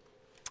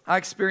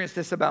experienced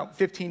this about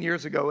 15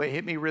 years ago. It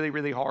hit me really,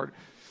 really hard.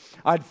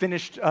 I'd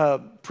finished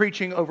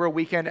preaching over a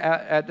weekend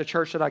at the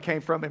church that I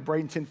came from in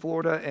Bradenton,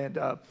 Florida,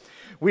 and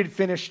we'd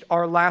finished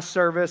our last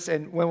service.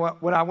 And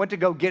when I went to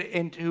go get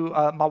into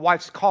my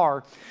wife's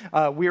car,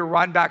 we were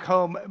riding back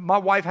home. My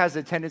wife has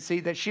a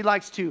tendency that she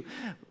likes to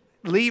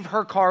leave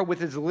her car with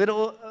as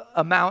little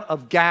amount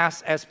of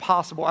gas as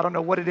possible. I don't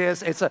know what it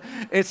is. It's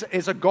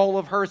a goal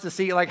of hers to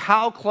see, like,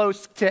 how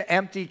close to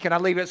empty can I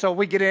leave it? So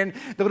we get in,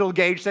 the little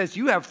gauge says,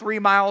 you have 3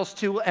 miles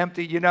to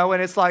empty, you know,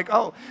 and it's like,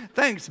 oh,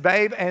 thanks,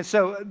 babe. And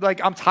so,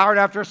 like, I'm tired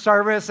after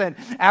service, and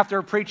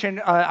after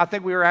preaching, I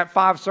think we were at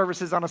 5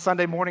 services on a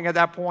Sunday morning at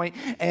that point,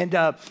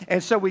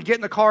 and so we get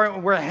in the car,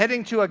 and we're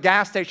heading to a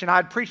gas station. I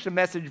had preached a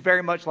message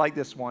very much like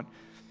this one.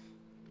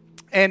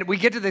 And we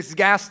get to this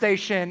gas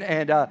station,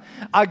 and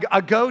I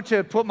go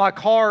to put my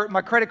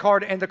credit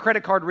card in the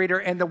credit card reader,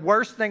 and the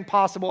worst thing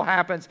possible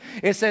happens.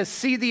 It says,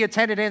 see the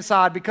attendant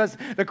inside, because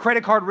the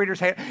credit card readers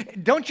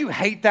hate. Don't you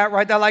hate that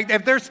right there? Like,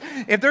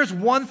 if there's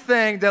one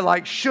thing that,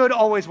 like, should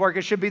always work,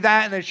 it should be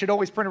that, and it should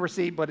always print a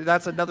receipt, but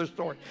that's another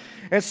story.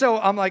 And so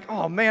I'm like,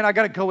 oh man, I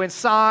got to go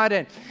inside.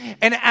 And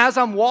as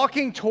I'm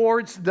walking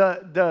towards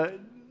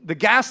the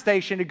gas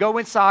station to go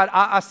inside,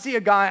 I see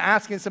a guy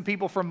asking some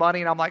people for money,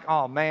 and I'm like,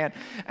 oh man.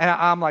 And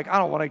I'm like, I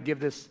don't want to give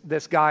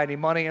this guy any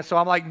money. And so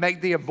I'm like, make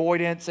the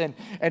avoidance and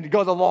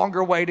go the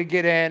longer way to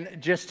get in,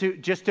 just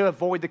to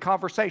avoid the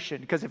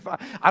conversation. Because if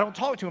I don't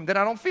talk to him, then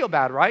I don't feel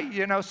bad, right?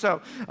 You know,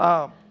 so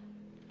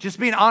just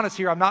being honest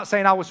here, I'm not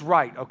saying I was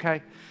right,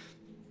 okay?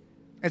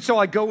 And so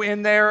I go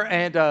in there,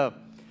 and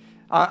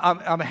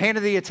I'm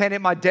handing the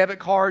attendant my debit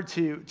card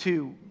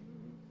to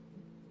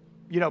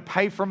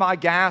pay for my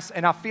gas.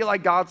 And I feel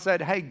like God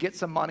said, hey, get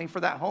some money for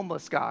that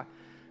homeless guy.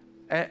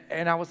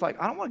 And I was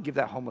like, I don't want to give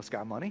that homeless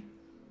guy money.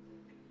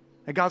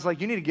 And God's like,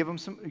 you need to give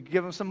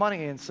him some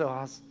money. And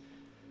so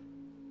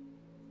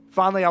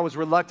finally I was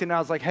reluctant. I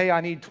was like, hey,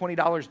 I need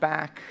 $20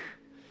 back.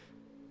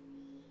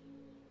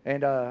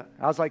 And I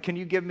was like, can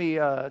you give me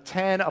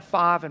 10, a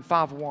 5, and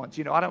 5 ones?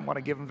 I don't want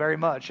to give him very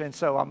much. And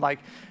so I'm like,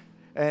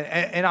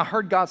 and I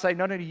heard God say,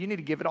 no, you need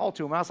to give it all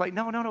to him. And I was like,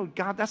 no,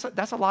 God,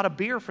 that's a lot of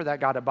beer for that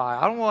guy to buy.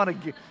 I don't want to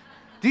give.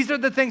 These are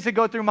the things that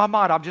go through my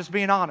mind. I'm just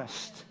being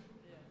honest.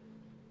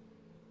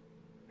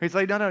 He's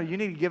like, no, you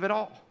need to give it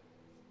all.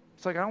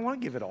 It's like, I don't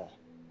want to give it all.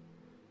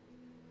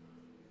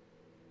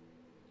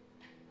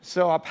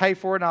 So I pay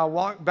for it, and I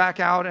walk back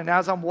out, and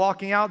as I'm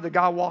walking out, the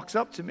guy walks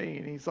up to me,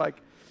 and he's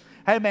like,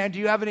 hey, man, do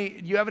you have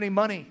any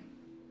money?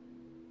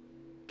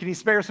 Can you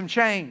spare some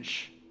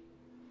change?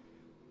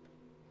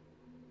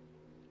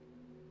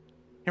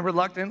 And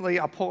reluctantly,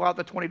 I pull out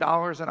the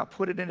 $20 and I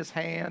put it in his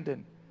hand,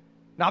 and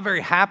not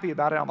very happy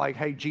about it. I'm like,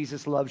 hey,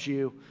 Jesus loves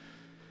you.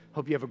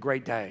 Hope you have a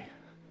great day.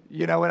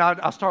 And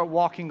I start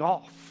walking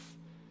off.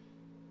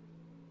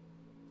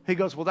 He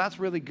goes, well, that's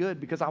really good,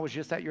 because I was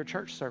just at your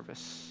church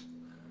service.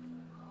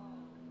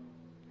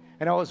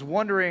 And I was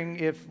wondering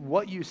if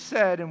what you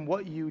said and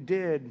what you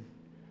did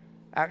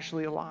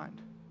actually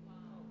aligned.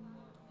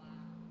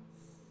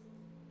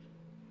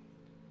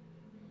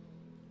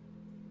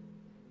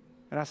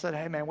 And I said,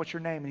 hey, man, what's your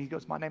name? And he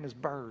goes, my name is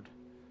Bird.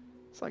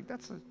 It's like,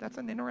 that's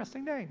an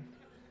interesting name.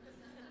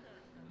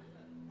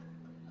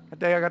 That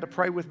day I got to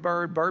pray with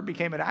Bird. Bird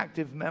became an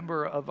active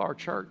member of our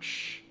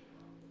church.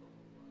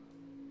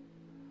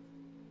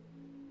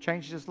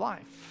 Changed his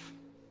life.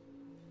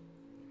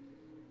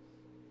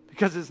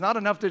 Because it's not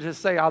enough to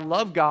just say, I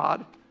love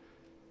God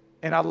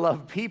and I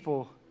love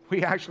people.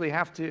 We actually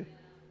have to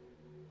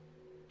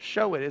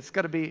show it. It's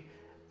got to be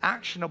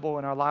actionable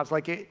in our lives.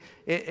 Like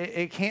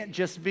it can't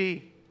just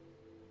be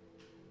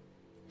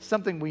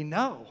something we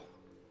know.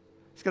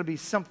 It's going to be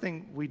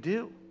something we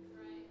do.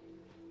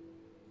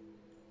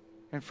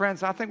 And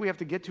friends, I think we have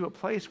to get to a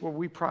place where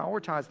we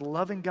prioritize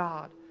loving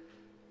God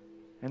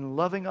and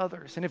loving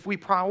others. And if we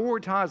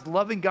prioritize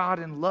loving God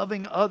and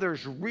loving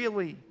others,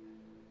 really,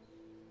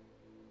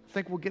 I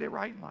think we'll get it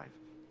right in life.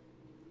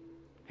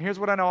 Here's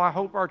what I know. I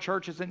hope our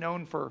church isn't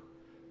known for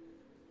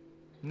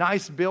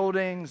nice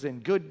buildings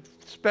and good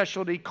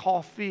specialty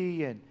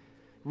coffee and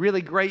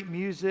really great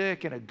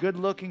music and a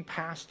good-looking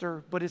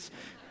pastor, but it's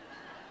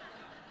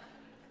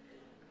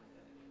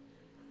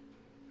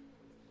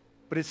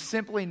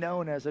simply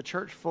known as a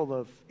church full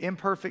of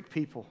imperfect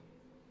people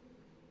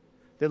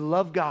that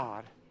love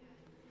God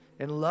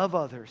and love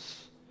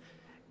others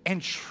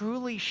and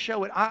truly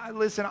show it.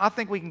 Listen, I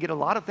think we can get a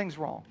lot of things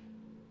wrong,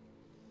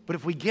 but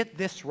if we get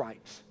this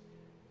right,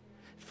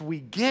 we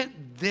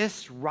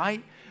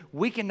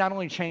can not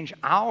only change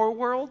our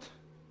world,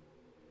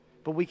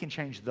 but we can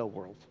change the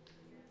world.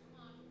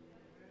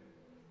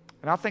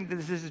 And I think that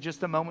this is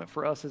just a moment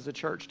for us as a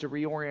church to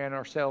reorient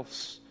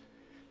ourselves,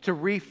 to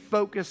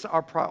refocus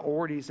our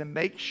priorities and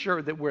make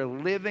sure that we're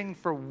living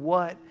for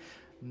what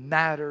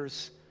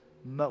matters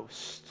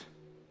most.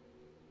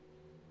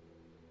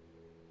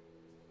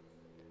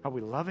 Are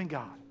we loving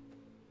God?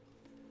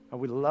 Are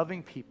we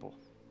loving people?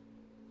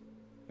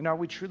 And are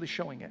we truly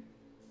showing it?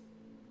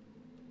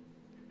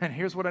 And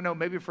here's what I know.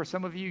 Maybe for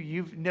some of you,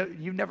 you've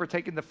never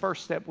taken the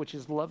first step, which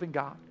is loving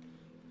God.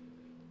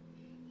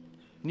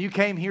 And you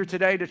came here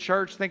today to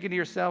church thinking to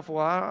yourself,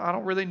 well, I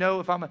don't really know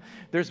if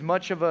there's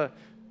much of a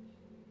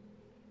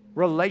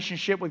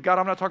relationship with God.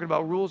 I'm not talking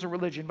about rules or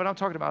religion, but I'm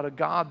talking about a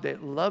God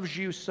that loves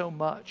you so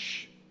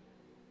much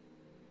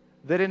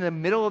that in the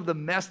middle of the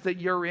mess that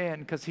you're in,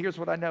 because here's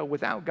what I know,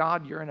 without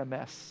God, you're in a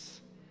mess.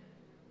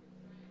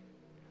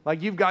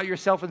 Like you've got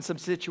yourself in some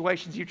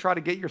situations, you try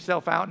to get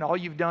yourself out, and all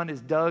you've done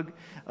is dug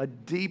a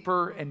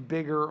deeper and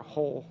bigger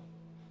hole.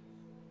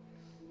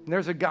 And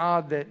there's a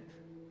God that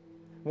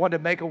wanted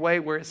to make a way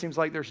where it seems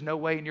like there's no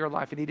way in your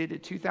life. And he did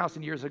it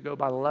 2,000 years ago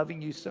by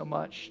loving you so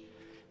much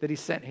that he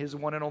sent his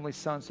one and only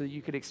son so that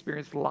you could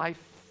experience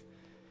life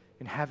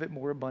and have it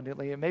more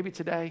abundantly. And maybe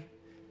today,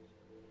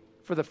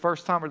 for the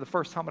first time or the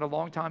first time in a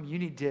long time, you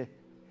need to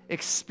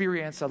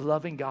experience a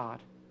loving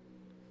God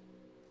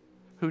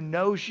who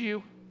knows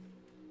you,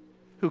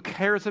 who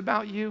cares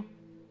about you,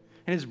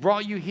 and has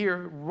brought you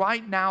here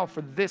right now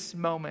for this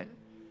moment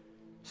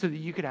so that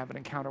you could have an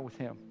encounter with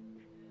him.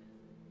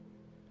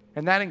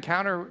 And that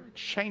encounter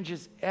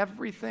changes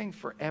everything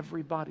for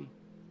everybody.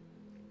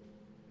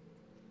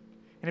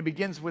 And it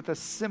begins with a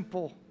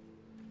simple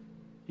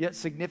yet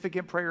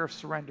significant prayer of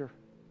surrender.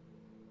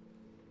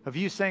 Of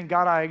you saying,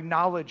 God, I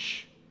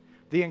acknowledge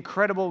the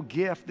incredible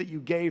gift that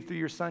you gave through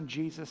your son,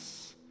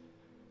 Jesus.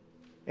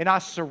 And I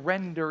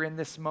surrender in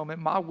this moment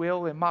my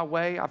will and my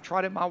way. I've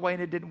tried it my way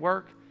and it didn't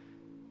work.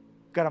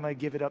 God, I'm going to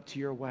give it up to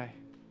your way.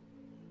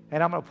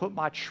 And I'm going to put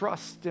my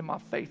trust and my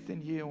faith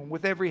in you. And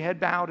with every head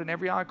bowed and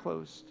every eye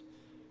closed.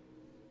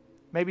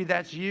 Maybe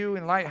that's you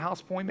in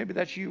Lighthouse Point. Maybe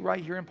that's you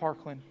right here in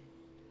Parkland.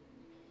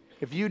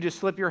 If you just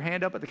slip your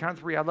hand up at the count of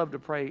 3, I'd love to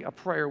pray a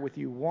prayer with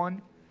you.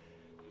 1,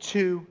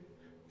 2,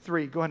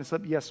 3. Go ahead and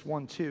slip. Yes,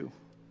 1, 2.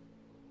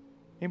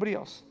 Anybody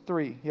else?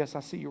 3. Yes, I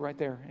see you right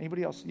there.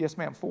 Anybody else? Yes,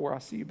 ma'am. 4. I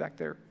see you back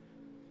there.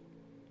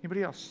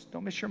 Anybody else?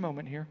 Don't miss your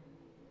moment here.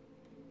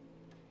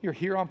 You're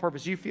here on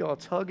purpose. You feel a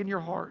tug in your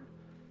heart.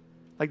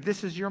 Like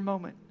this is your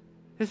moment.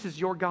 This is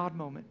your God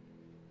moment.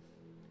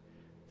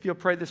 If you'll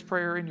pray this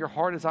prayer in your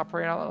heart as I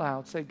pray it out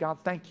loud, say, God,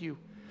 thank you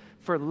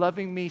for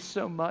loving me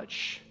so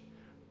much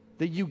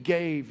that you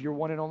gave your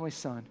one and only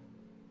son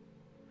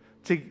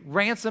to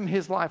ransom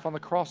his life on the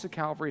cross of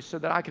Calvary so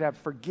that I could have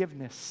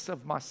forgiveness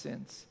of my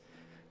sins.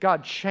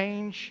 God,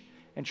 change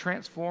and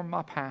transform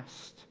my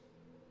past.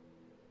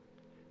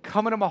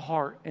 Come into my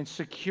heart and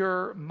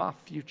secure my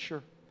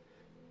future.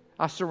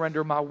 I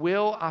surrender my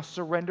will. I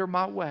surrender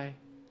my way.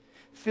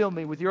 Fill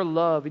me with your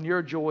love and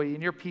your joy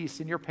and your peace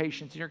and your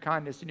patience and your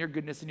kindness and your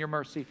goodness and your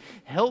mercy.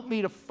 Help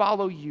me to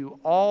follow you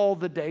all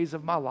the days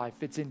of my life.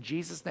 It's in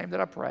Jesus' name that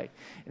I pray.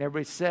 And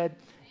everybody said,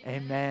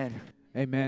 amen. Amen.